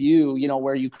 especially with you,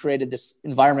 where you created this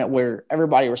environment where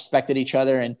everybody respected each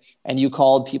other, and you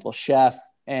called people chef.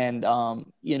 And, and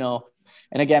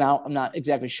again, I'm not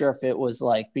exactly sure if it was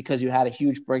like because you had a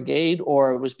huge brigade,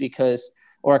 or it was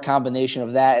or a combination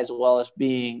of that, as well as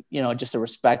being, just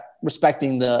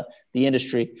respecting the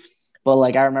industry. But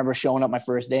like, I remember showing up my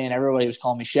first day and everybody was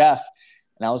calling me chef,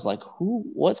 and I was like,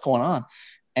 what's going on?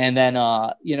 And then,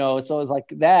 so it was like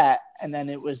that. And then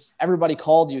it was, everybody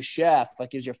called you chef,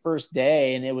 like it was your first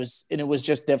day. And it was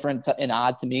just different and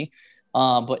odd to me,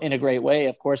 but in a great way,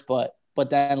 of course. But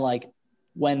then like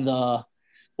when the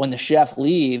chef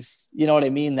leaves, you know what I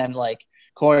mean? Then like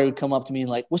Corey would come up to me and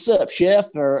like, what's up,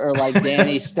 chef? Or like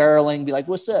Danny Sterling be like,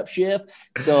 what's up, chef?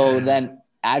 So then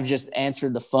I've just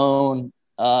answered the phone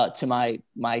to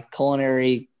my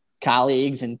culinary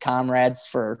colleagues and comrades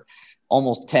for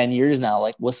almost 10 years now,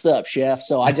 like, what's up, chef?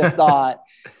 So I just thought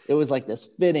it was like this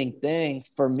fitting thing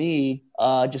for me,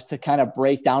 just to kind of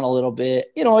break down a little bit.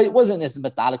 It wasn't as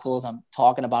methodical as I'm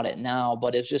talking about it now,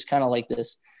 but it's just kind of like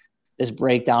this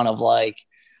breakdown of like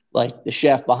the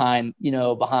chef behind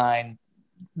the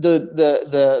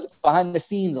behind the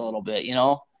scenes a little bit,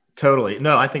 Totally.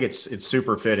 No, I think it's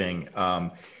super fitting.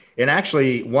 And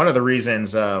actually one of the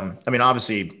reasons,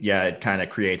 obviously, it kind of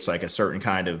creates like a certain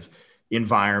kind of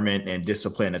environment and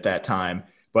discipline at that time,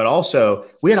 but also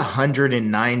we had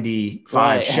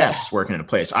 195 chefs working in a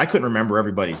place. I couldn't remember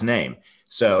everybody's name.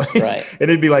 So and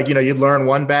it'd be like, you'd learn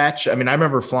one batch. I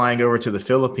remember flying over to the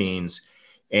Philippines,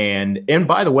 and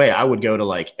by the way, I would go to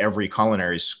like every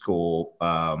culinary school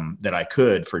that I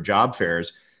could for job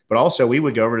fairs, but also we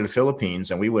would go over to the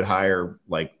Philippines and we would hire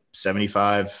like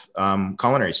 75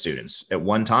 culinary students at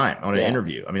one time on an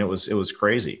interview. It was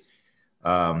crazy.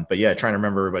 But yeah, trying to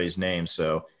remember everybody's name.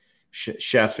 So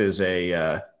chef is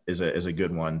a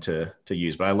good one to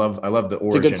use, but I love the origin.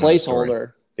 It's a good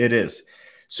placeholder. It is.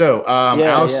 So,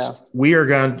 Alice,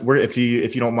 if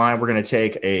you don't mind, we're going to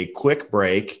take a quick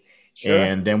break. Sure.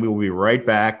 And then we will be right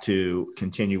back to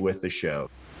continue with the show.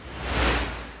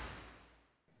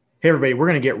 Hey, everybody, we're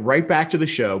going to get right back to the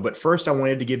show. But first, I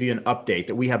wanted to give you an update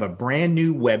that we have a brand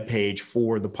new webpage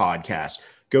for the podcast.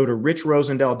 Go to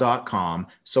richrosendale.com,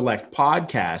 select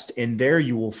podcast, and there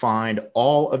you will find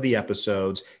all of the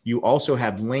episodes. You also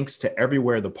have links to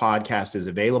everywhere the podcast is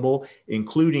available,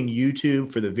 including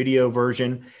YouTube for the video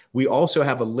version. We also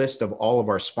have a list of all of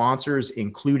our sponsors,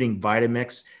 including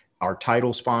Vitamix, our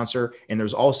title sponsor, and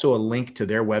there's also a link to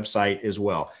their website as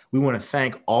well. We want to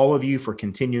thank all of you for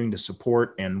continuing to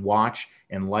support and watch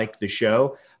and like the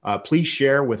show. Please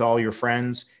share with all your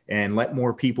friends and let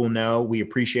more people know. We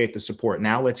appreciate the support.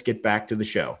 Now let's get back to the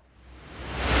show.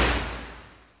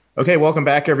 Okay, welcome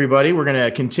back, everybody. We're going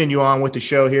to continue on with the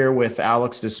show here with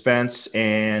Alex Dispense,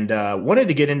 and wanted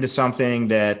to get into something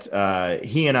that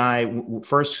he and I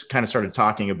first kind of started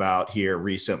talking about here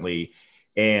recently,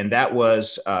 and that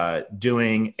was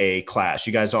doing a class.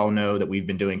 You guys all know that we've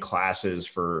been doing classes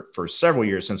for several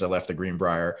years since I left the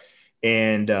Greenbrier,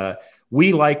 and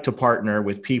we like to partner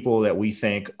with people that we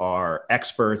think are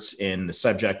experts in the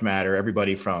subject matter,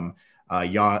 everybody from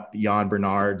Jan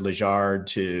Bernard Lejard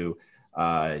to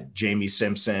Jamie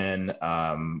Simpson,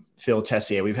 Phil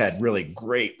Tessier. We've had really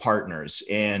great partners,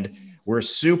 and we're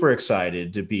super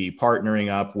excited to be partnering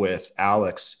up with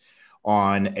Alex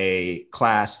on a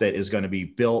class that is going to be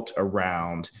built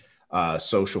around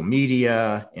social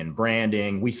media and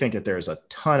branding. We think that there's a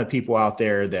ton of people out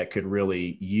there that could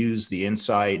really use the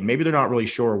insight. Maybe they're not really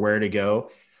sure where to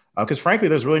go, because frankly,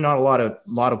 there's really not a lot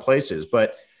of places.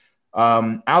 But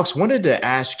Alex, wanted to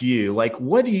ask you, like,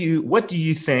 what do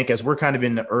you think, as we're kind of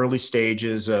in the early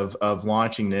stages of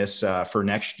launching this for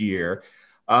next year?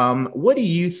 What do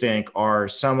you think are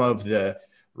some of the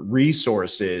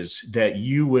resources that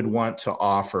you would want to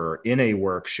offer in a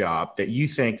workshop that you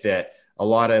think that a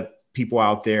lot of people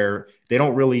out there, they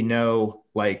don't really know,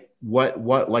 like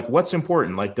what's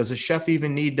important? Like, does a chef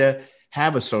even need to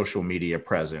have a social media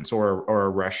presence or a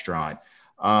restaurant?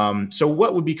 So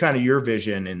what would be kind of your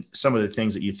vision and some of the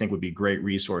things that you think would be great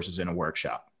resources in a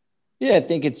workshop? Yeah, I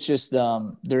think it's just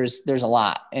there's a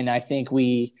lot, and I think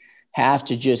we have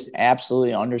to just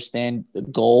absolutely understand the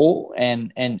goal.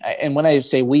 And when I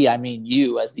say we, I mean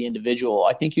you as the individual.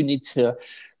 I think you need to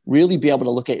really be able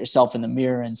to look at yourself in the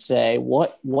mirror and say,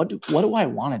 what do I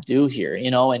want to do here?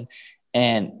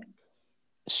 And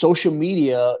social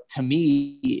media to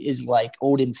me is like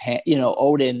Odin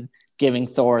giving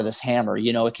Thor this hammer.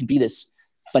 It can be this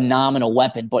phenomenal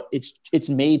weapon, but it's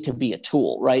made to be a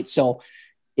tool, right? So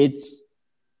it's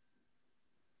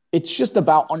just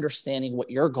about understanding what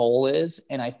your goal is,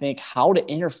 and I think how to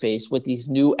interface with these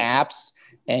new apps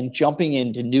and jumping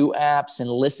into new apps and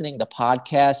listening to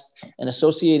podcasts and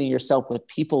associating yourself with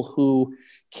people who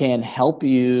can help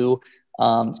you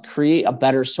create a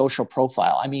better social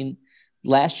profile. I mean,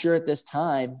 last year at this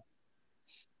time,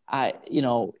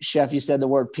 Chef, you said the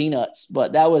word peanuts,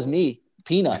 but that was me,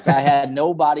 peanuts. I had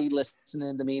nobody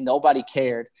listening to me. Nobody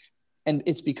cared. And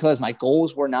it's because my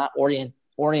goals were not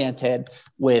oriented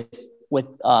with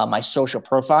my social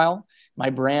profile. My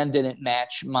brand didn't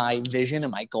match my vision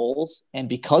and my goals. And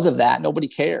because of that, nobody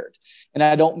cared. And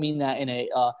I don't mean that in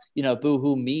a,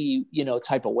 boo-hoo me,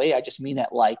 type of way. I just mean that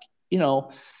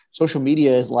social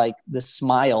media is like the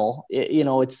smile,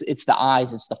 it's the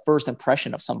eyes, it's the first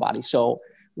impression of somebody. So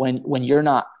when you're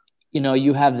not,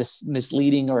 you have this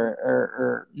misleading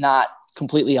or not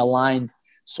completely aligned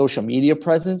social media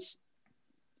presence,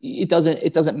 it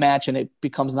doesn't match, and it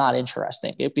becomes not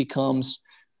interesting. It becomes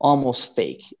almost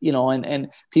fake,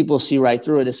 and people see right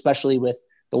through it, especially with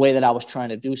the way that I was trying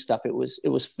to do stuff. It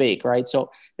was fake. Right.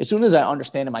 So as soon as I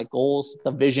understand my goals,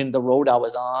 the vision, the road I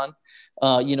was on,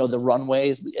 the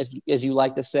runways, as you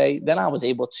like to say, then I was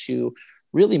able to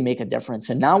really make a difference.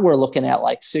 And now we're looking at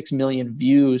like 6 million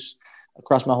views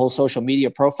across my whole social media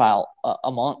profile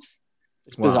a month.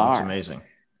 It's bizarre. Wow, that's amazing.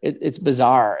 It's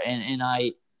bizarre. And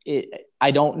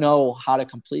I don't know how to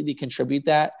completely contribute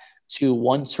that to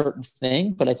one certain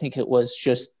thing, but I think it was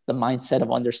just the mindset of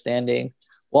understanding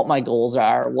what my goals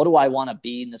are. What do I want to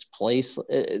be in this place?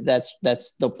 That's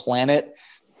the planet,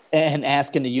 and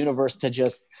asking the universe to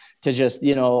just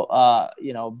be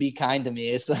kind to me.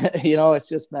 It's,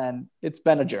 it's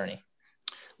been a journey.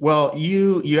 Well,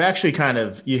 you actually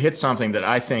you hit something that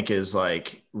I think is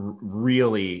like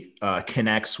really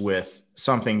connects with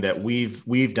something that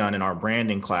we've done in our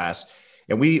branding class.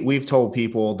 And we've told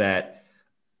people that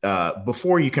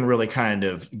before you can really kind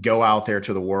of go out there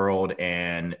to the world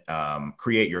and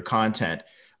create your content,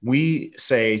 we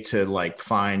say to like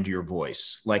find your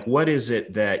voice. Like, what is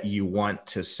it that you want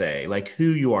to say? Like who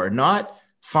you are, not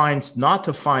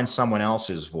to find someone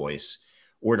else's voice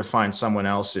or to find someone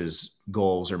else's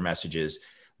goals or messages,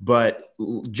 but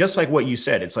just like what you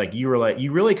said, it's like you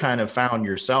really kind of found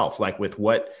yourself, like with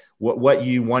what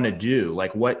you want to do,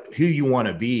 like who you want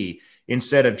to be,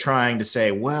 instead of trying to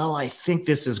say, well, I think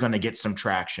this is going to get some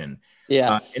traction.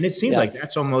 Yes. And it seems like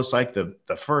that's almost like the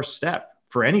first step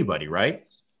for anybody, right?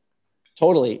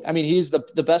 Totally. I mean, he's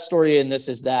the best story in this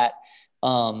is that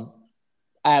I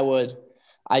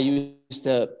used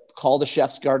to call the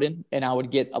Chef's Garden and I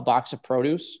would get a box of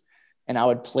produce and I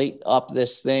would plate up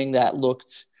this thing that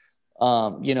looked,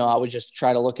 I would just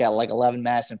try to look at like 11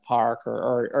 Madison Park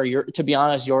or your, to be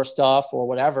honest, your stuff or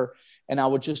whatever. And I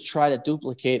would just try to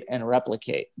duplicate and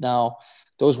replicate. Now,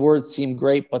 those words seem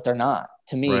great, but they're not.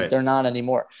 To me, Right. They're not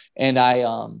anymore. And I,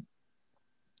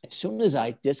 as soon as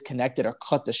I disconnected or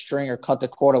cut the string or cut the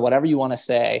cord or whatever you want to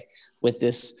say with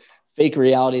this fake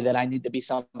reality that I need to be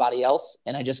somebody else,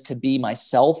 and I just could be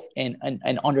myself and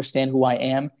understand who I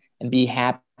am and be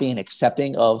happy and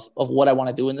accepting of what I want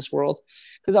to do in this world.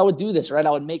 Because I would do this, right?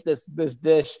 I would make this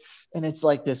dish, and it's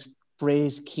like this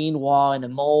braised quinoa in a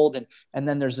mold, and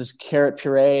then there's this carrot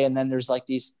puree, and then there's like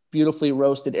these beautifully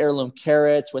roasted heirloom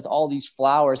carrots with all these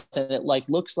flowers, and it like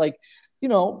looks like,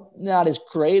 not as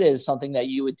great as something that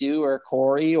you would do, or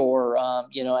Corey, or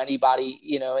anybody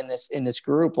in this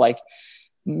group. Like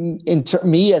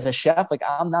me as a chef, like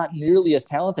I'm not nearly as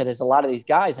talented as a lot of these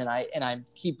guys, and I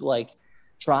keep like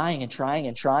trying,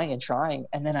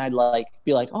 and then I'd like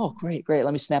be like, oh great,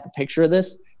 let me snap a picture of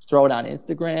this, throw it on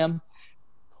Instagram.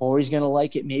 Corey's gonna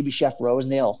like it. Maybe Chef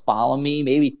Rosendale will follow me.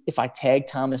 Maybe if I tag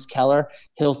Thomas Keller,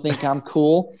 he'll think I'm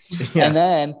cool. Yeah.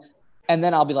 And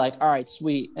then I'll be like, all right,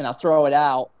 sweet. And I'll throw it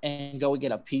out and go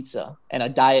get a pizza and a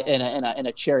diet and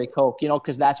a cherry Coke,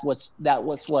 because that's what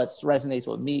resonates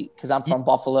with me. Cause I'm from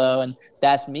Buffalo and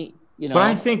that's me, But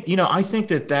I think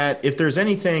that if there's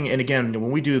anything, and again,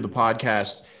 when we do the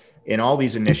podcast and all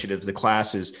these initiatives, the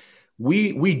classes,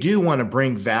 we do want to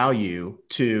bring value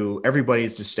to everybody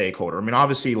that's a stakeholder. I mean,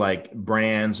 obviously like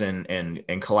brands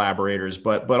and collaborators,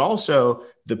 but also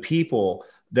the people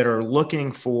that are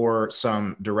looking for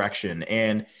some direction.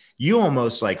 And you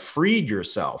almost like freed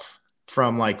yourself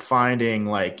from like finding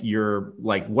like your,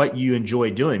 like what you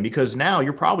enjoy doing, because now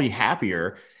you're probably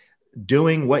happier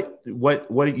doing what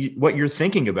you're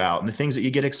thinking about and the things that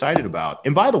you get excited about.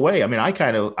 And by the way, I mean,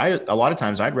 a lot of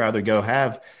times I'd rather go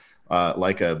have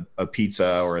like a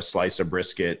pizza or a slice of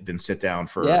brisket than sit down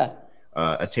for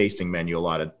a tasting menu a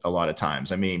lot of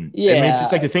times. I mean,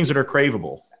 it's like the things that are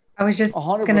craveable. I was just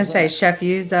 100%. going to say, Chef,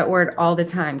 you use that word all the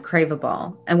time,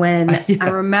 craveable. And when I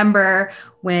remember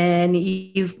when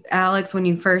Alex, when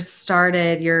you first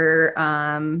started your,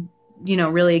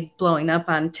 really blowing up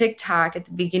on TikTok at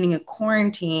the beginning of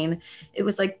quarantine, it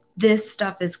was like, this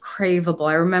stuff is craveable.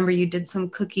 I remember you did some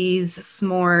cookies,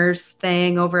 s'mores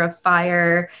thing over a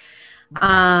fire.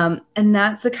 And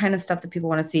that's the kind of stuff that people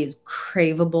want to see, is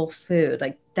craveable food.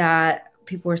 Like that,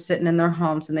 people were sitting in their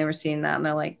homes and they were seeing that and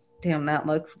they're like, damn, that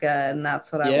looks good. And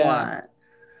that's what I want.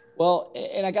 Well,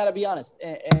 and I got to be honest,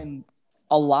 and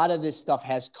a lot of this stuff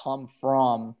has come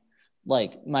from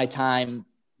like my time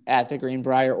at the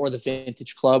Greenbrier or the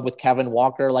Vintage Club with Kevin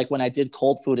Walker. Like when I did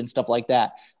cold food and stuff like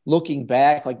that, looking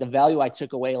back, like the value I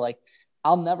took away, like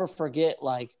I'll never forget,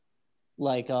 like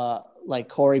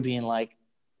Corey being like,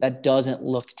 that doesn't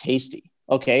look tasty.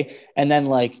 Okay. And then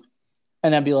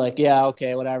be like, yeah,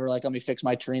 okay, whatever. Like, let me fix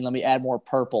my tureen. Let me add more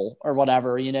purple or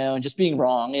whatever, and just being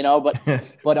wrong,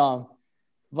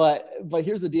 but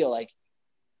here's the deal. Like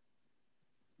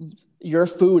your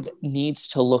food needs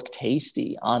to look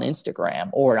tasty on Instagram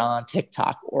or on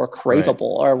TikTok or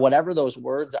craveable or whatever those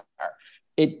words are.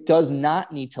 It does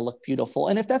not need to look beautiful.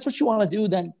 And if that's what you want to do,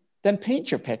 then paint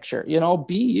your picture,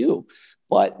 be you,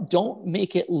 but don't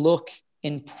make it look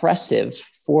impressive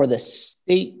for the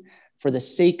sake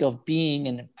of being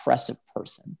an impressive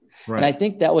person. Right. And I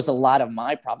think that was a lot of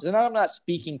my problems. And I'm not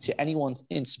speaking to anyone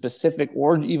in specific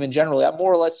or even generally. I'm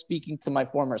more or less speaking to my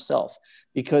former self,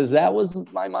 because that was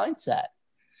my mindset.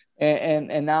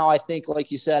 And now I think,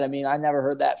 like you said, I mean, I never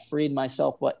heard that freed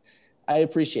myself, but I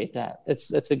appreciate that.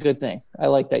 It's a good thing. I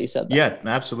like that you said that. Yeah,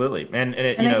 absolutely. And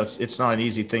it's not an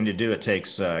easy thing to do. It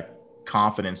takes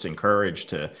confidence and courage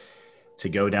to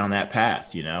go down that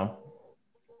path,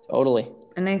 Totally.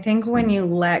 And I think when you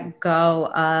let go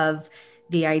of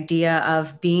the idea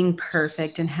of being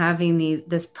perfect and having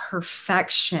this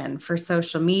perfection for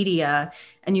social media,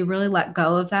 and you really let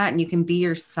go of that and you can be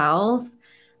yourself,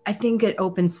 I think it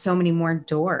opens so many more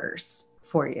doors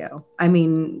for you. I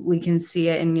mean, we can see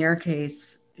it in your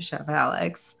case, Chef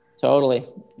Alex. Totally.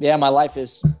 Yeah, my life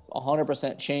is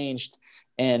 100% changed.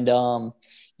 And,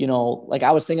 like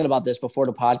I was thinking about this before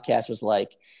the podcast, was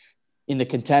like, in the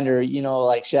Contender,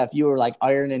 like Chef, you were like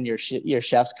ironing your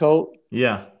chef's coat.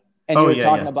 Yeah. And you were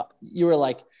talking about, you were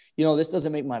like, this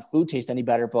doesn't make my food taste any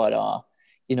better, but,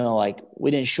 like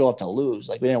we didn't show up to lose.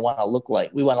 Like we want to look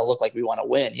like we want to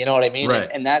win. You know what I mean? Right.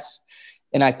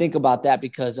 And I think about that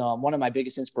because one of my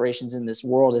biggest inspirations in this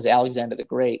world is Alexander the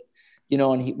Great,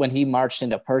 and when he marched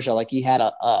into Persia, like he had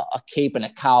a cape and a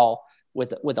cowl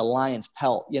with a lion's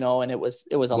pelt, you know, and it was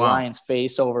a Wow. lion's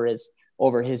face over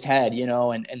his head, you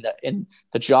know, and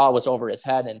the jaw was over his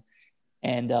head.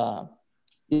 And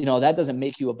you know, that doesn't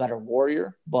make you a better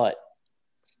warrior, but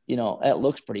you know, it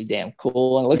looks pretty damn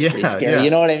cool and it looks pretty scary. Yeah. You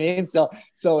know what I mean? So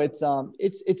it's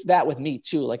that with me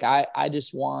too. Like I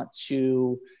just want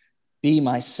to be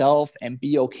myself and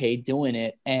be okay doing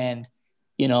it. And,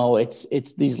 you know, it's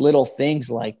these little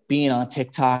things like being on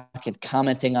TikTok and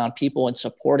commenting on people and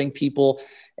supporting people.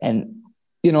 And,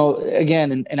 you know,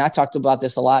 again, and I talked about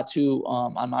this a lot too,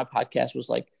 on my podcast, was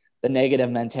like the negative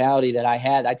mentality that I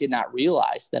had. I did not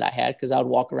realize that I had, because I would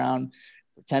walk around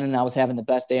pretending I was having the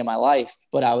best day of my life,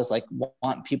 but I was like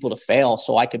wanting people to fail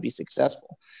so I could be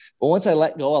successful. But once I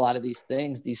let go a lot of these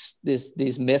things,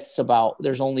 these myths about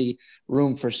there's only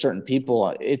room for certain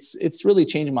people, it's really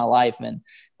changed my life. And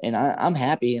I'm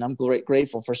happy, and I'm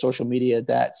grateful for social media.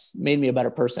 That's made me a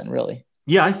better person, really.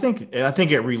 Yeah, I think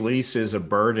it releases a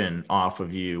burden off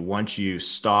of you once you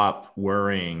stop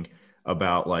worrying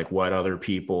about like what other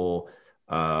people,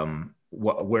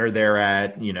 where they're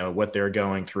at, you know, what they're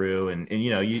going through. And you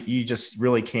know, you just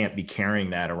really can't be carrying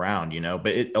that around, you know,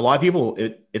 but a lot of people,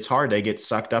 it's hard. They get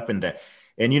sucked up into,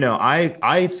 and, you know,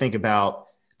 I think about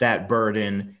that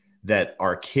burden that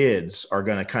our kids are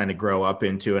going to kind of grow up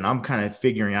into. And I'm kind of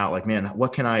figuring out like, man,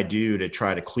 what can I do to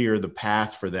try to clear the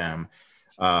path for them?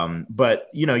 But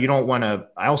you know,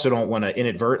 I also don't want to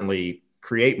inadvertently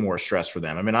create more stress for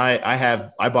them. I mean,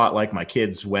 I bought like my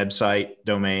kids' website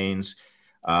domains.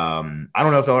 I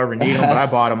don't know if they'll ever need them, but I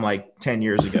bought them like 10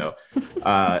 years ago.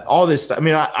 All this stuff. I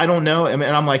mean, I don't know. I mean,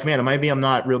 I'm like, man, maybe I'm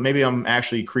not real. Maybe I'm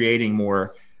actually creating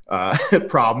more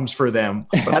problems for them,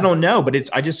 but I don't know. But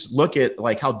I just look at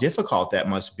like how difficult that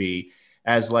must be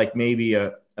as like maybe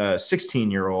a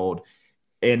 16-year-old,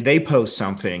 and they post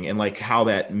something and like how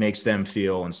that makes them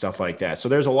feel and stuff like that. So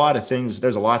there's a lot of things,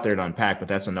 there's a lot there to unpack, but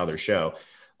that's another show.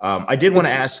 I did want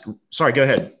to ask, sorry, go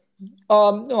ahead.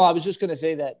 No, I was just going to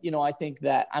say that, you know, I think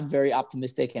that I'm very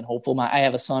optimistic and hopeful. I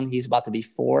have a son, he's about to be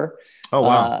 4. Oh,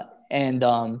 wow.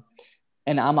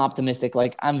 And I'm optimistic.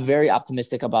 Like, I'm very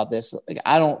optimistic about this. Like,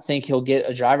 I don't think he'll get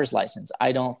a driver's license.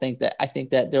 I think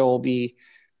that there will be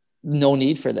no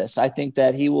need for this. I think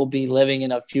that he will be living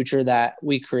in a future that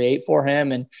we create for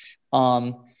him. And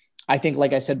I think,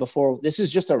 like I said before, this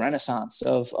is just a renaissance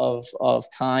of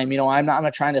time. You know, I'm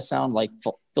not trying to sound like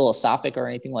philosophic or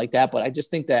anything like that, but I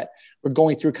just think that we're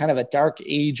going through kind of a dark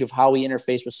age of how we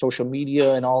interface with social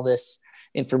media and all this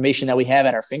information that we have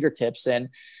at our fingertips. And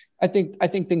I think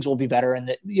things will be better. And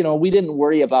that, you know, we didn't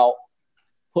worry about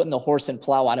putting the horse and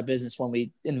plow out of business when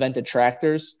we invented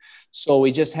tractors. So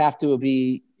we just have to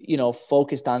be, you know,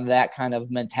 focused on that kind of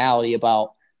mentality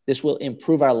about this will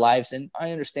improve our lives. And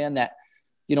I understand that,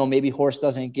 you know, maybe horse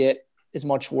doesn't get as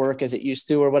much work as it used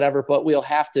to or whatever, but we'll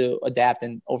have to adapt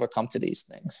and overcome to these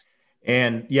things.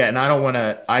 And yeah, and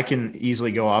I can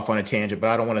easily go off on a tangent, but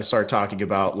I don't want to start talking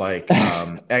about like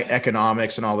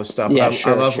economics and all this stuff. Yeah,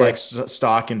 I love like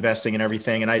stock investing and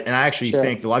everything. And I actually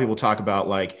think a lot of people talk about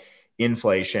like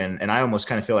inflation, and I almost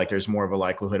kind of feel like there's more of a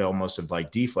likelihood almost of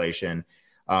like deflation.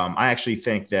 I actually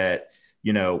think that,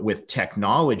 you know, with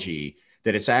technology,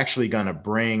 that it's actually going to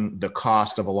bring the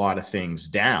cost of a lot of things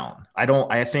down.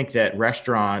 I think that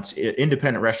restaurants,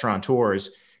 independent restaurateurs,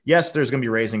 yes, there's going to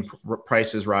be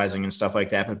prices rising and stuff like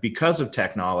that. But because of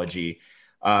technology,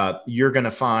 you're going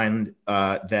to find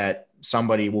that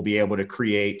somebody will be able to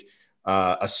create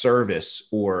a service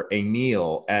or a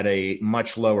meal at a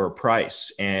much lower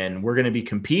price. And we're going to be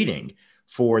competing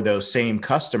for those same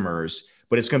customers,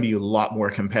 but it's going to be a lot more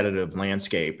competitive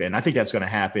landscape. And I think that's going to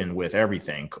happen with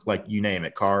everything, like you name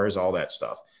it, cars, all that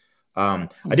stuff. I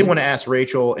did want to ask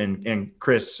Rachel and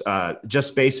Chris,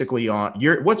 just basically on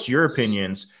what's your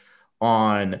opinions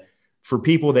on, for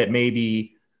people that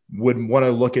maybe would want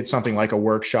to look at something like a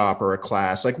workshop or a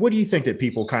class, like what do you think that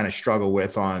people kind of struggle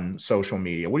with on social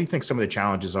media? What do you think some of the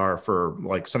challenges are for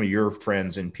like some of your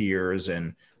friends and peers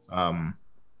and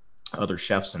other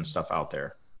chefs and stuff out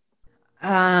there?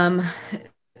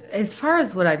 As far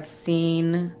as what I've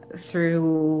seen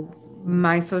through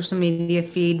my social media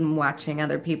feed and watching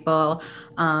other people,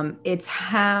 it's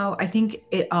how I think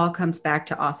it all comes back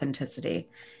to authenticity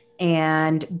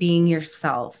and being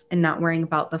yourself and not worrying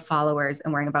about the followers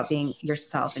and worrying about being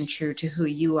yourself and true to who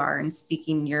you are and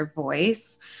speaking your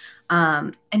voice,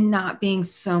 and not being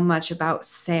so much about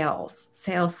sales.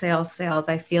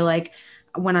 I feel like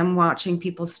when I'm watching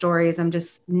people's stories, I'm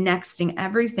just nexting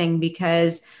everything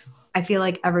because I feel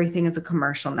like everything is a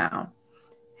commercial now.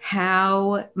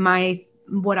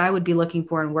 What I would be looking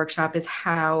for in workshop is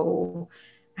how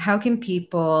can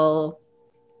people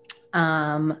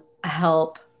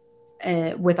help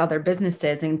with other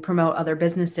businesses and promote other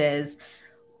businesses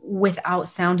without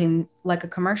sounding like a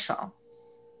commercial?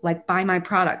 Like, buy my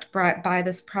product, buy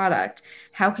this product.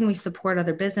 How can we support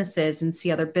other businesses and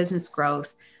see other business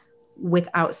growth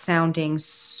without sounding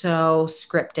so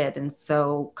scripted and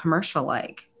so commercial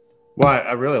like? Well,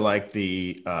 I really like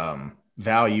the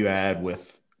value add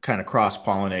with kind of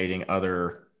cross-pollinating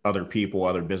other people,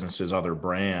 other businesses, other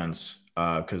brands,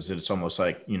 because it's almost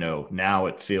like, now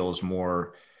it feels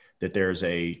more that there's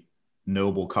a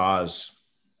noble cause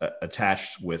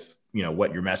attached with,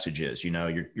 what your message is.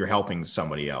 You're helping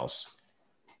somebody else.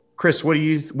 Chris, what do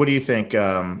you think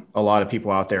a lot of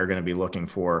people out there are going to be looking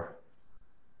for?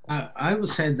 I would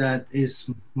say that is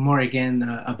more again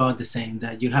about the same,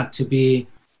 that you have to be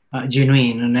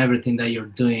genuine in everything that you're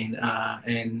doing,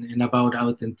 and about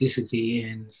authenticity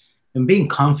and being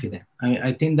confident.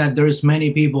 I think that there's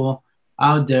many people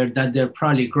out there that they're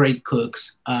probably great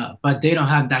cooks, but they don't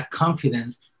have that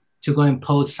confidence to go and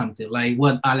post something like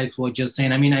what Alex was just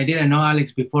saying. I mean, I didn't know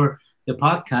Alex before the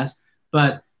podcast,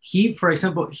 but he, for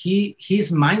example,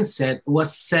 his mindset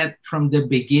was set from the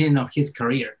beginning of his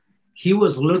career. He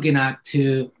was looking at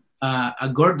to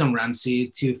a Gordon Ramsay,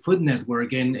 to Food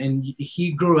Network, and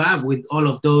he grew up with all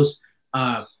of those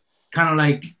kind of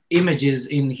like images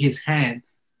in his head,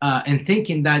 and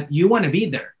thinking that you want to be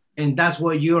there, and that's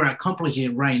what you're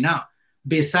accomplishing right now.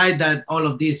 Beside that, all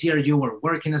of this year you were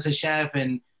working as a chef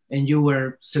and you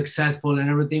were successful and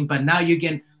everything, but now you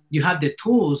have the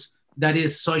tools that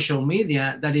is social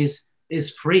media, that is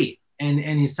free, and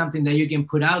it's something that you can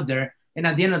put out there, and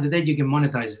at the end of the day you can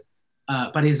monetize it.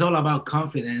 But it's all about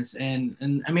confidence. And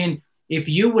I mean, if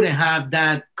you wouldn't have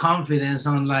that confidence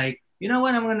on like, you know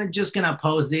what, I'm just gonna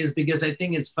post this because I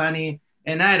think it's funny,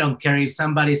 and I don't care if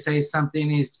somebody says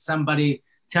something, if somebody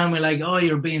tell me like, oh,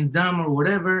 you're being dumb or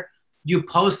whatever, you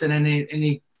post it and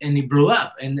it blew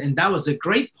up. And that was a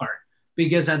great part,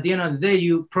 because at the end of the day,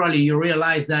 you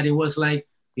realize that it was like,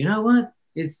 you know what,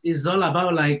 it's all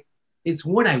about like, it's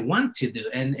what I want to do.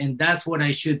 And that's what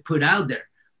I should put out there.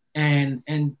 And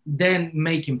then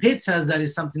making pizzas, that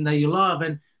is something that you love,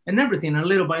 and everything, and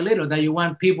little by little, that you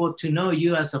want people to know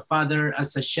you as a father,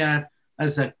 as a chef,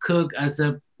 as a cook, as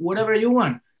a whatever you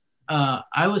want.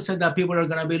 I would say that people are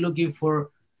going to be looking for,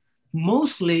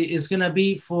 mostly it's going to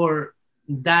be for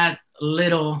that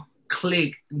little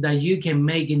click that you can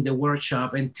make in the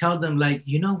workshop and tell them like,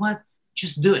 you know what,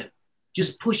 just do it.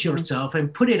 Just push yourself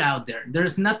and put it out there.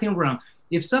 There's nothing wrong.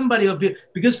 If somebody of you,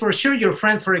 because for sure your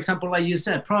friends, for example, like you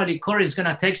said, probably Corey is going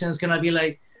to text and it's going to be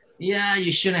like, yeah,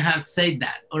 you shouldn't have said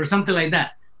that, or something like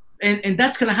that. And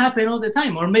that's going to happen all the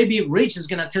time. Or maybe Rich is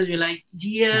going to tell you like,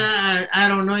 yeah, I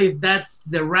don't know if that's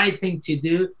the right thing to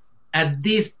do at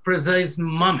this precise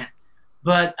moment.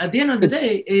 But at the end of the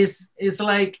day, it's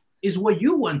what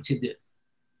you want to do.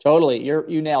 Totally.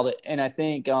 You nailed it. And I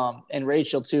think, and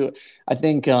Rachel too, I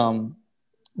think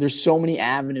there's so many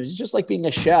avenues. It's just like being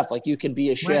a chef. Like you can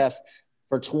be a chef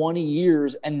for 20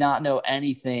 years and not know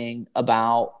anything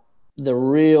about the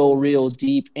real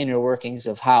deep inner workings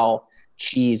of how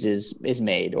cheese is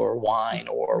made, or wine,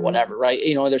 or whatever, right?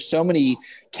 There's so many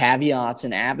caveats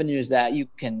and avenues that you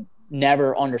can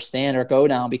never understand or go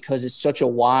down, because it's such a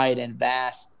wide and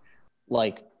vast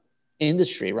like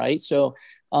industry, right? So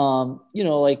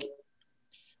like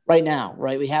right now,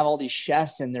 right, we have all these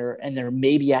chefs and they're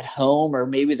maybe at home, or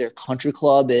maybe their country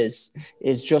club is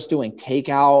just doing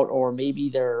takeout, or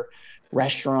maybe their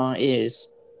restaurant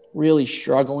is really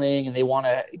struggling and they want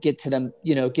to get to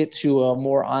a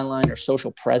more online or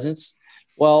social presence.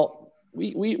 Well,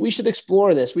 we should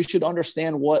explore this. We should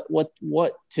understand what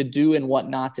to do and what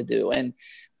not to do. And,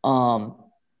 and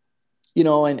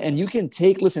you can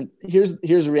listen, here's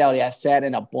the reality. I've sat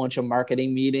in a bunch of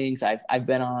marketing meetings. I've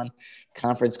been on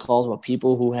conference calls with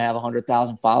people who have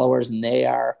 100,000 followers, and they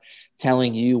are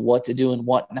telling you what to do and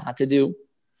what not to do.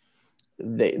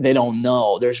 They don't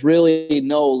know. There's really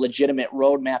no legitimate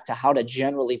roadmap to how to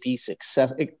generally be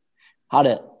successful, how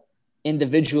to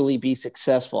individually be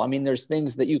successful. I mean, there's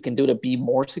things that you can do to be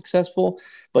more successful,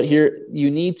 but here you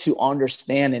need to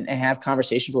understand and have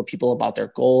conversations with people about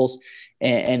their goals,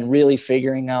 and really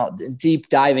figuring out, deep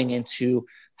diving into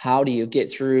how do you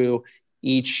get through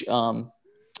each caveat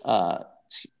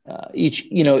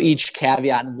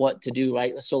and what to do,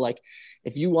 right? So like,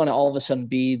 if you want to all of a sudden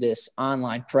be this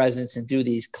online presence and do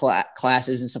these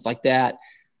classes and stuff like that,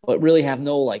 but really have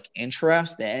no like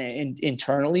interest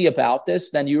internally about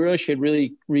this, then you really should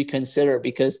reconsider,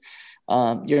 because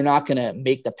you're not going to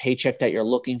make the paycheck that you're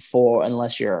looking for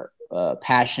unless you're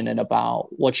passionate about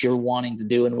what you're wanting to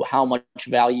do and how much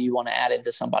value you want to add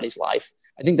into somebody's life.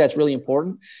 I think that's really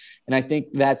important. And I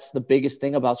think that's the biggest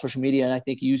thing about social media. And I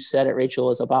think you said it, Rachel,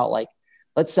 is about like,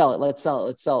 let's sell it, let's sell it,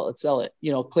 let's sell it, let's sell it.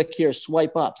 You know, click here,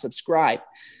 swipe up, subscribe.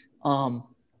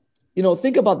 You know,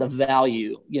 think about the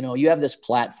value. You know, you have this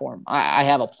platform. I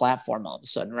have a platform all of a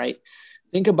sudden, right?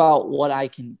 Think about what I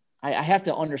have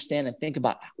to understand and think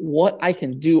about what I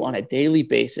can do on a daily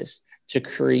basis to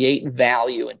create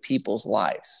value in people's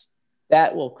lives.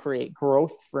 That will create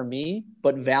growth for me,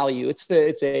 but value.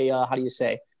 It's a how do you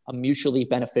say, a mutually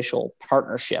beneficial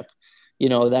partnership, you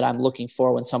know, that I'm looking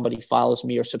for when somebody follows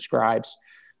me or subscribes.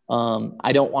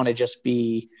 I don't want to just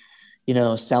be, you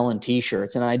know, selling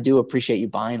t-shirts, and I do appreciate you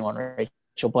buying one,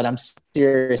 Rachel, but I'm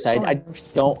serious. I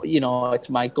don't, you know, it's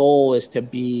my goal is to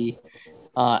be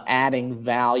adding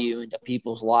value into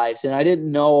people's lives. And I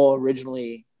didn't know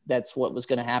originally that's what was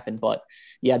going to happen, but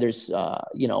yeah, there's,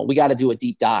 you know, we got to do a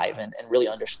deep dive and really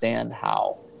understand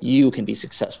how you can be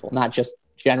successful, not just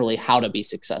generally how to be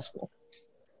successful.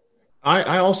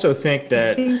 I also think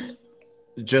that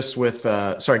just with,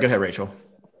 sorry, go ahead, Rachel.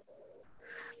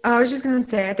 I was just going to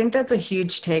say, I think that's a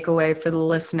huge takeaway for the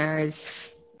listeners,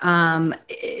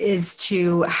 is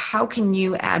to how can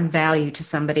you add value to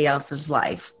somebody else's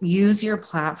life? Use your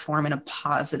platform in a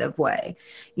positive way.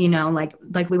 You know,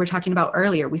 like we were talking about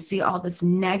earlier, we see all this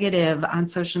negative on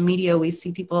social media. We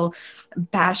see people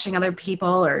bashing other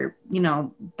people or, you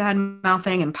know, bad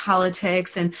mouthing in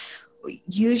politics, and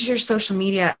use your social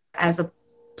media as a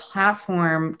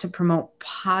platform to promote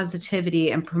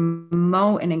positivity and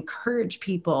promote and encourage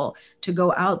people to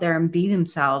go out there and be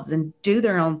themselves and do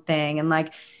their own thing, and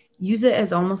like use it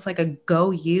as almost like a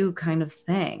go you kind of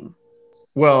thing.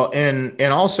 Well, and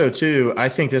also too, I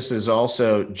think this is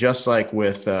also just like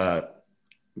with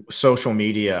social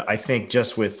media. I think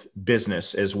just with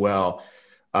business as well,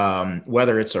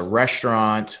 whether it's a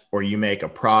restaurant or you make a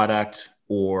product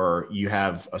or you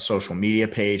have a social media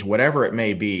page, whatever it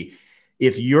may be,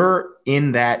 if you're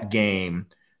in that game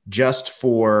just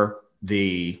for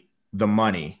the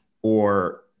money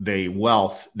or the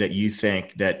wealth that you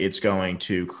think that it's going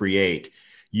to create,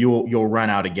 you'll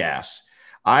run out of gas.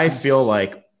 I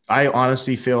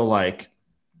honestly feel like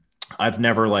I've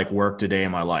never like worked a day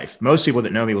in my life. Most people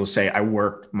that know me will say I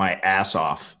work my ass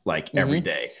off like every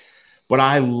day, but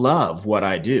I love what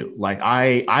I do. Like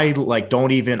I like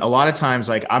don't even, a lot of times,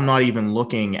 like I'm not even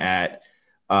looking at,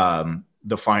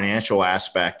 the financial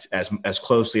aspect as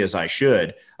closely as I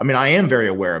should. I mean, I am very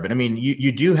aware of it. I mean,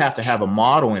 you do have to have a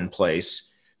model in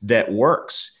place that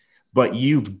works, but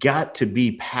you've got to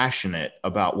be passionate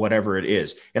about whatever it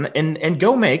is, and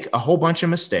go make a whole bunch of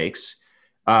mistakes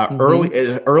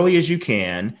early as you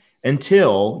can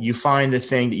until you find the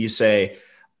thing that you say,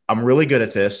 I'm really good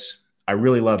at this. I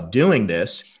really love doing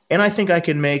this. And I think I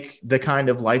can make the kind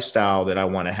of lifestyle that I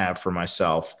want to have for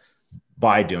myself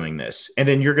by doing this. And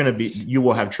then you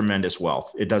will have tremendous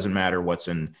wealth. It doesn't matter what's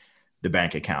in the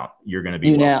bank account. You're going to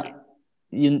be wealthy.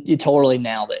 You totally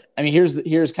nailed it. I mean,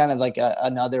 here's kind of like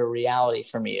another reality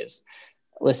for me is,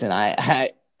 listen,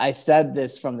 I said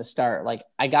this from the start, like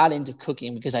I got into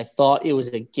cooking because I thought it was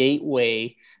a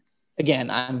gateway.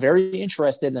 Again, I'm very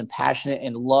interested and passionate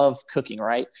and love cooking,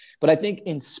 right? But I think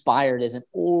inspired is an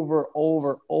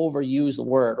overused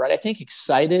word, right? I think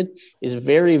excited is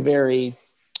very, very,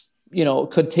 you know,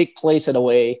 could take place in a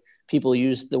way people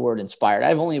use the word inspired.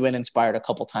 I've only been inspired a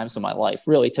couple times in my life,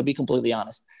 really, to be completely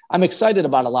honest. I'm excited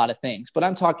about a lot of things, but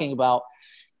I'm talking about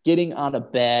getting out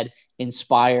of bed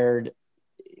inspired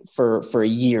for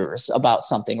years about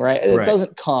something, right? It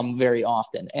doesn't come very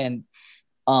often. And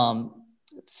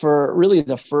for really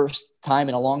the first time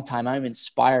in a long time, I'm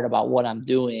inspired about what I'm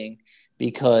doing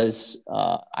because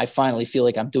I finally feel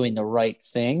like I'm doing the right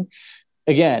thing.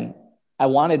 Again, I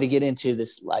wanted to get into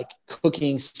this like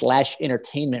cooking /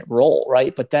 entertainment role,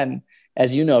 right? But then,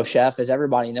 as you know, chef, as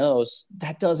everybody knows,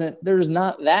 there's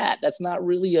not that. That's not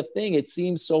really a thing. It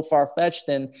seems so far-fetched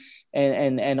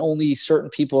and only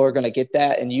certain people are going to get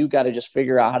that. And you got to just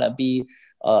figure out how to be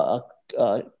a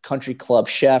country club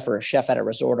chef or a chef at a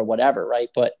resort or whatever, right?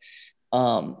 But,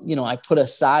 you know, I put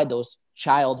aside those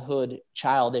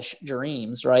childish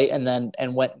dreams, right?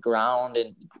 And went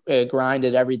grinded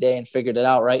every day and figured it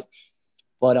out, right?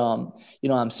 But, you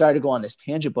know, I'm sorry to go on this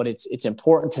tangent, but it's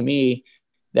important to me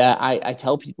that I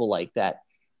tell people like that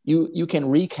you can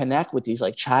reconnect with these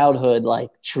like childhood like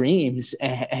dreams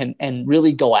and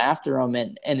really go after them.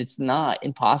 And it's not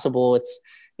impossible.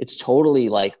 It's totally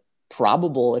like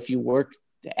probable if you work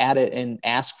at it and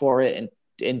ask for it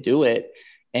and do it.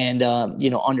 And, you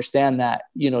know, understand that,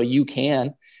 you know, you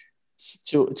can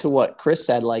to what Chris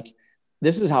said, like,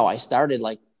 this is how I started.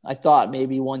 Like, I thought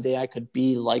maybe one day I could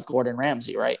be like Gordon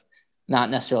Ramsay, right? not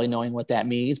necessarily knowing what that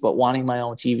means, but wanting my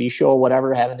own TV show or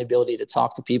whatever, having the ability to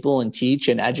talk to people and teach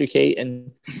and educate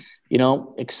and,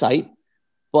 excite.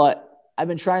 But I've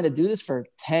been trying to do this for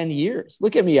 10 years.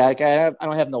 Look at me. I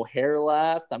don't have no hair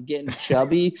left. I'm getting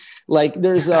chubby. Like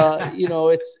there's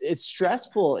it's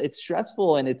stressful. It's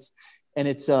stressful and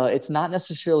it's not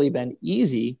necessarily been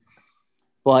easy,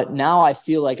 but now I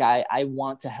feel like I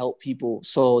want to help people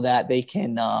so that they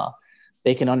can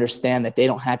understand that they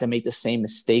don't have to make the same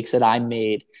mistakes that I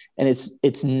made. And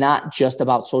it's not just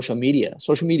about social media.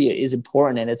 Social media is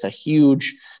important and it's a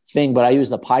huge thing, but I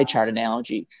use the pie chart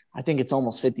analogy. I think it's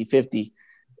almost 50-50,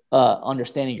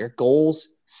 understanding your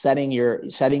goals, setting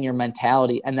your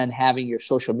mentality, and then having your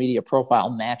social media profile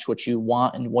match what you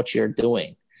want and what you're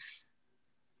doing.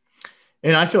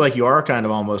 And I feel like you are kind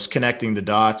of almost connecting the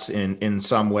dots in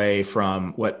some way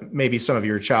from what maybe some of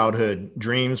your childhood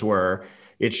dreams were.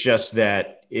 It's just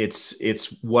that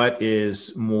it's what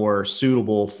is more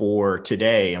suitable for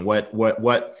today and what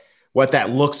that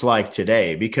looks like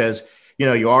today, because,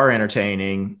 you are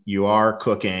entertaining, you are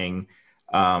cooking.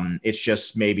 It's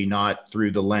just maybe not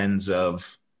through the lens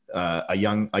of a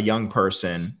young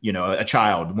person, a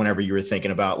child, whenever you were thinking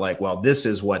about like, well, this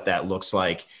is what that looks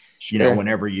like, Sure.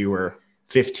 whenever you were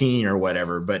 15 or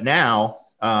whatever. But now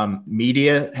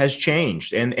media has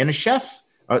changed and a chef,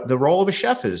 the role of a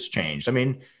chef has changed. I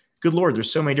mean, good Lord,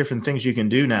 there's so many different things you can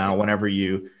do now whenever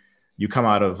you come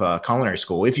out of culinary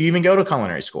school. If you even go to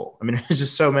culinary school, I mean, there's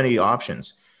just so many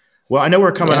options. Well, I know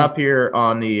we're coming up here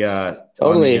on the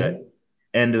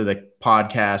end of the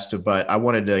podcast, but I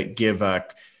wanted to give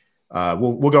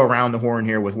we'll go around the horn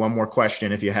here with one more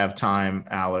question if you have time,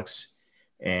 Alex.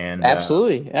 And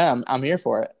absolutely. Yeah, I'm here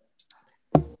for it.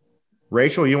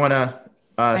 Rachel, you want to?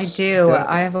 I do.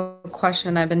 I have a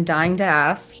question I've been dying to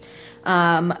ask.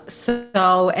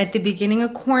 So at the beginning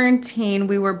of quarantine,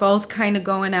 we were both kind of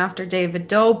going after David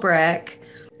Dobrik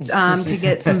to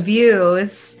get some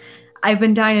views. I've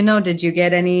been dying to know, did you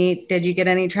get any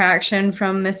traction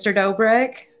from Mr.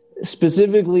 Dobrik?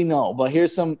 Specifically, no, but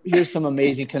here's some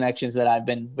amazing connections that I've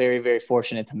been very, very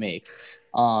fortunate to make.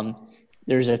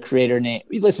 There's a creator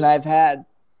listen, I've had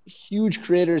huge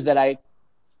creators that I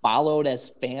followed as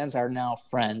fans are now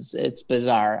friends. It's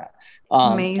bizarre.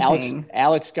 Amazing.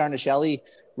 Alex Garnaschelli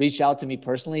reached out to me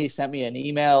personally, sent me an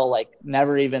email, like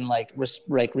never even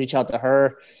reach out to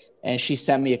her. And she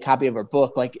sent me a copy of her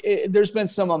book. There's been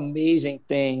some amazing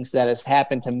things that has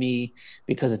happened to me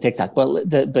because of TikTok. But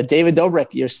David Dobrik,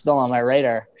 you're still on my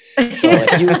radar. So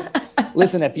if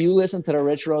you listen to the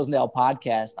Rich Rosendale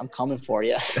podcast, I'm coming for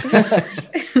you.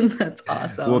 That's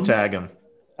awesome. We'll tag him.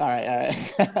 All right.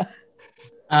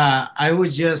 I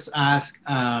would just ask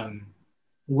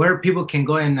where people can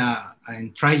go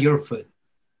and try your food.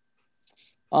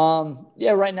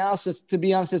 Right now, to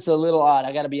be honest, it's a little odd.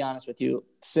 I got to be honest with you.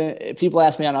 People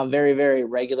ask me on a very, very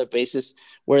regular basis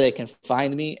where they can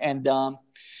find me. And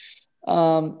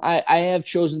I have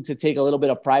chosen to take a little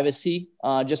bit of privacy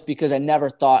just because I never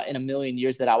thought in a million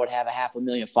years that I would have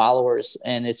 500,000 followers,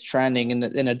 and it's trending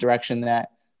in a direction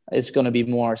that it's going to be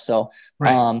more. So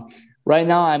right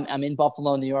now I'm in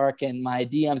Buffalo, New York, and my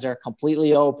DMs are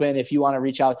completely open. If you want to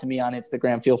reach out to me on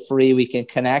Instagram, feel free. We can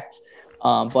connect.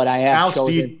 But I have Alex,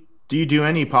 chosen. Do you do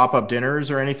any pop-up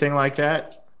dinners or anything like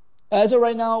that? As of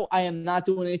right now, I am not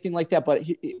doing anything like that,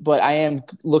 but I am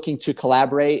looking to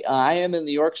collaborate. I am in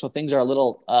New York, so things are a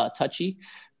little touchy,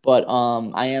 but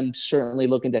I am certainly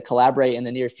looking to collaborate in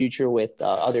the near future with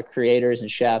other creators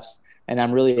and chefs. And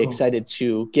I'm really excited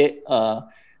to get,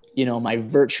 my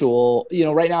virtual,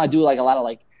 right now I do like a lot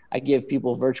of I give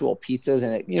people virtual pizzas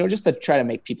and, just to try to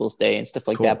make people's day and stuff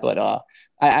like that. But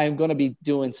I'm going to be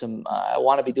doing I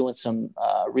want to be doing some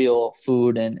real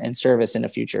food and service in the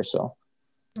future. So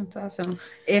that's awesome.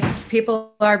 If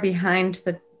people are behind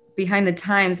the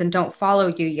times and don't follow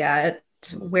you yet,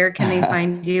 where can they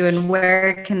find you and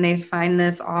where can they find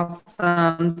this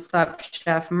awesome Sup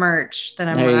Chef merch that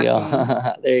I'm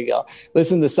rocking? There you go.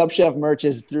 Listen, the Sup Chef merch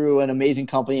is through an amazing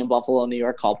company in Buffalo, New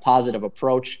York called Positive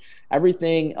Approach.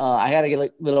 Everything, I got to get a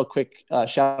little quick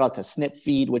shout out to Snip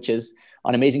Feed, which is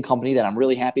an amazing company that I'm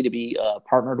really happy to be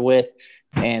partnered with.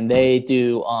 And they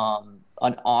do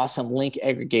an awesome link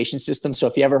aggregation system. So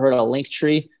if you ever heard of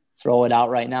Linktree, throw it out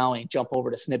right now and jump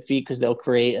over to Snip Feed because they'll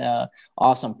create an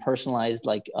awesome personalized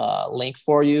link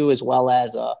for you, as well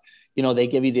as they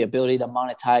give you the ability to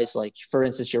monetize, for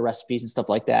instance, your recipes and stuff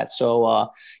like that.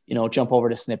 So jump over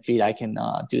to Snip Feed. I can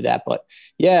do that. But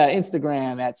yeah,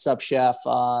 Instagram at Sup Chef,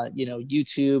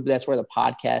 YouTube, that's where the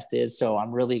podcast is. So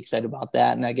I'm really excited about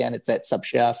that. And again, it's at Sup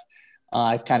Chef.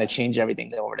 I've kind of changed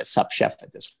everything over to Sup Chef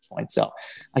at this point. So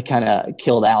I kind of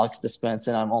killed Alex Dispense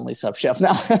and I'm only Sup Chef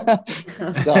now.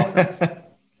 So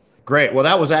great. Well,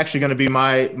 that was actually going to be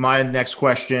my next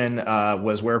question,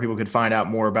 was where people could find out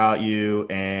more about you.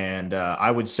 And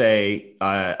I would say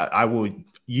I would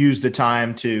use the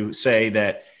time to say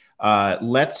that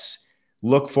let's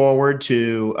look forward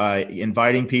to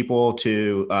inviting people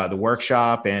to the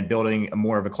workshop and building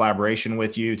more of a collaboration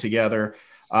with you together.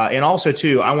 And also,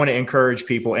 too, I want to encourage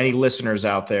people, any listeners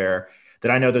out there,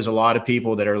 that I know there's a lot of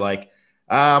people that are like,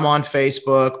 I'm on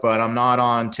Facebook, but I'm not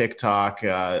on TikTok,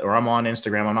 or I'm on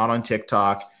Instagram, I'm not on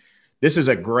TikTok. This is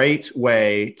a great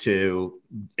way to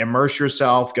immerse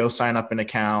yourself, go sign up an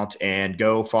account and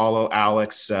go follow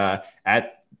Alex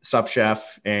at Sup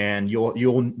Chef. And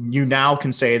you now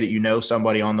can say that you know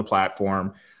somebody on the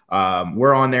platform.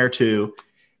 We're on there too.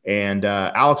 And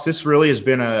Alex, this really has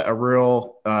been a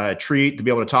real treat to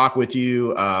be able to talk with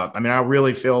you. I mean, I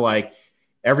really feel like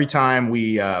every time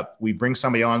we bring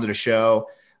somebody onto the show,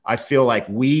 I feel like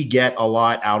we get a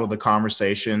lot out of the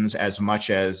conversations as much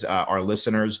as our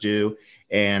listeners do.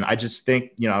 And I just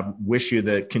think, I wish you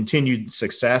the continued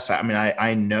success. I mean,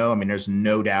 I know, there's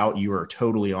no doubt you are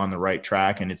totally on the right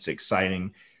track, and it's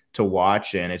exciting to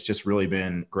watch. And it's just really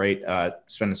been great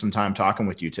spending some time talking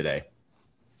with you today.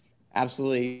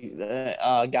 Absolutely.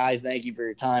 Guys, thank you for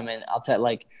your time. And I'll tell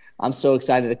you, I'm so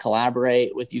excited to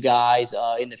collaborate with you guys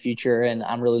in the future. And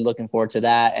I'm really looking forward to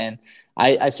that. And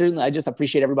I just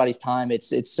appreciate everybody's time.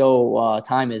 It's so,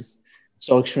 time is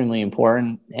so extremely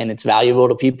important and it's valuable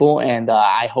to people. And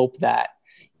I hope that,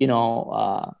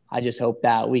 I just hope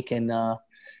that we can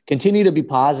continue to be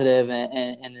positive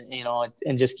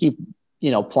and just keep,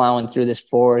 plowing through this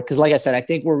forward. Cause like I said, I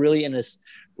think we're really in this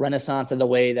renaissance of the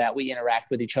way that we interact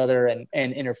with each other and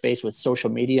interface with social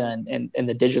media and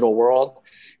the digital world.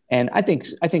 And I think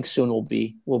soon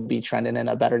we'll be trending in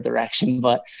a better direction,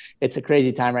 but it's a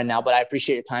crazy time right now. But I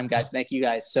appreciate your time, guys. Thank you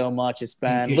guys so much. It's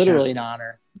been literally an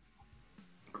honor.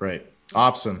 Great.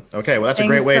 Awesome. Okay. Well, that's a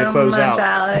great way to close out.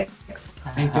 Alex.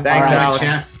 Thank you. Thanks, Right, Alex.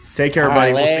 Chef. Take care,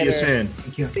 everybody. All right, we'll see you later. soon.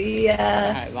 Thank you. See ya.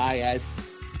 All right, bye, guys.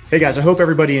 Hey guys, I hope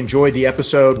everybody enjoyed the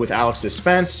episode with Alex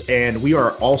Dispense, and we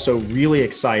are also really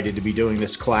excited to be doing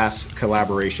this class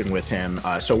collaboration with him.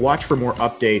 So watch for more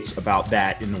updates about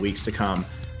that in the weeks to come.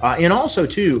 And also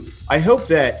too, I hope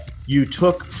that you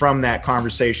took from that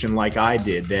conversation, like I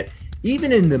did, that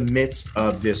even in the midst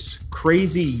of this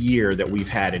crazy year that we've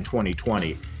had in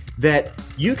 2020, that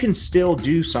you can still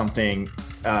do something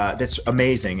that's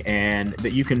amazing and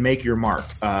that you can make your mark.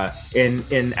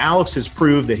 And Alex has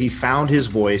proved that he found his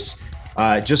voice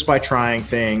just by trying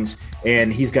things,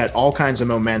 and he's got all kinds of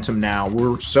momentum now.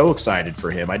 We're so excited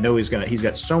for him. I know he's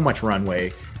got so much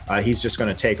runway. He's just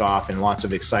going to take off, and lots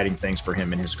of exciting things for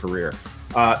him in his career.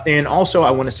 And also,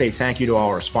 I want to say thank you to all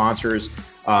our sponsors.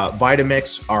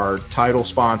 Vitamix, our title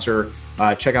sponsor.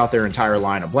 Check out their entire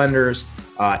line of blenders.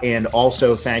 And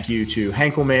also thank you to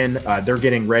Henkelman. They're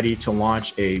getting ready to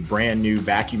launch a brand new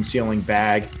vacuum sealing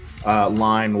bag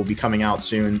line. Will be coming out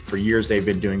soon. For years, they've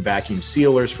been doing vacuum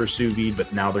sealers for sous vide,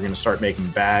 but now they're going to start making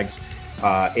bags,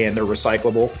 and they're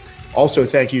recyclable. Also,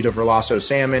 thank you to Verlasso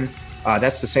Salmon.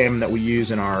 That's the salmon that we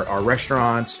use in our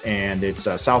restaurants, and it's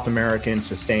South American,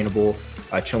 sustainable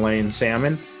Chilean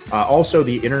salmon. Also,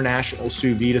 the International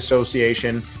Sous Vide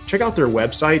Association. Check out their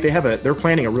website. They're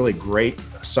planning a really great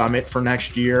summit for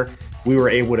next year. We were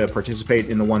able to participate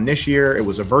in the one this year. It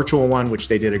was a virtual one, which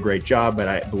they did a great job, but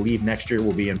I believe next year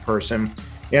will be in person.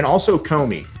 And also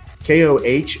Kohmee,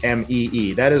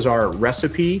 Kohmee. That is our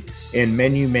recipe and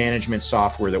menu management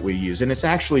software that we use. And it's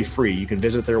actually free. You can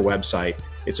visit their website.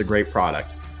 It's a great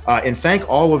product. And thank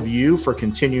all of you for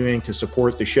continuing to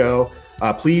support the show.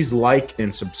 Please like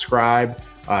and subscribe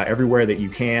everywhere that you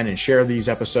can, and share these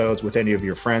episodes with any of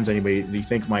your friends, anybody that you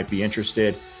think might be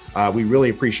interested. We really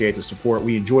appreciate the support.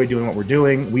 We enjoy doing what we're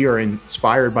doing. We are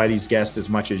inspired by these guests as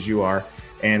much as you are.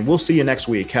 And we'll see you next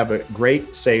week. Have a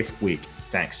great, safe week.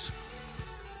 Thanks.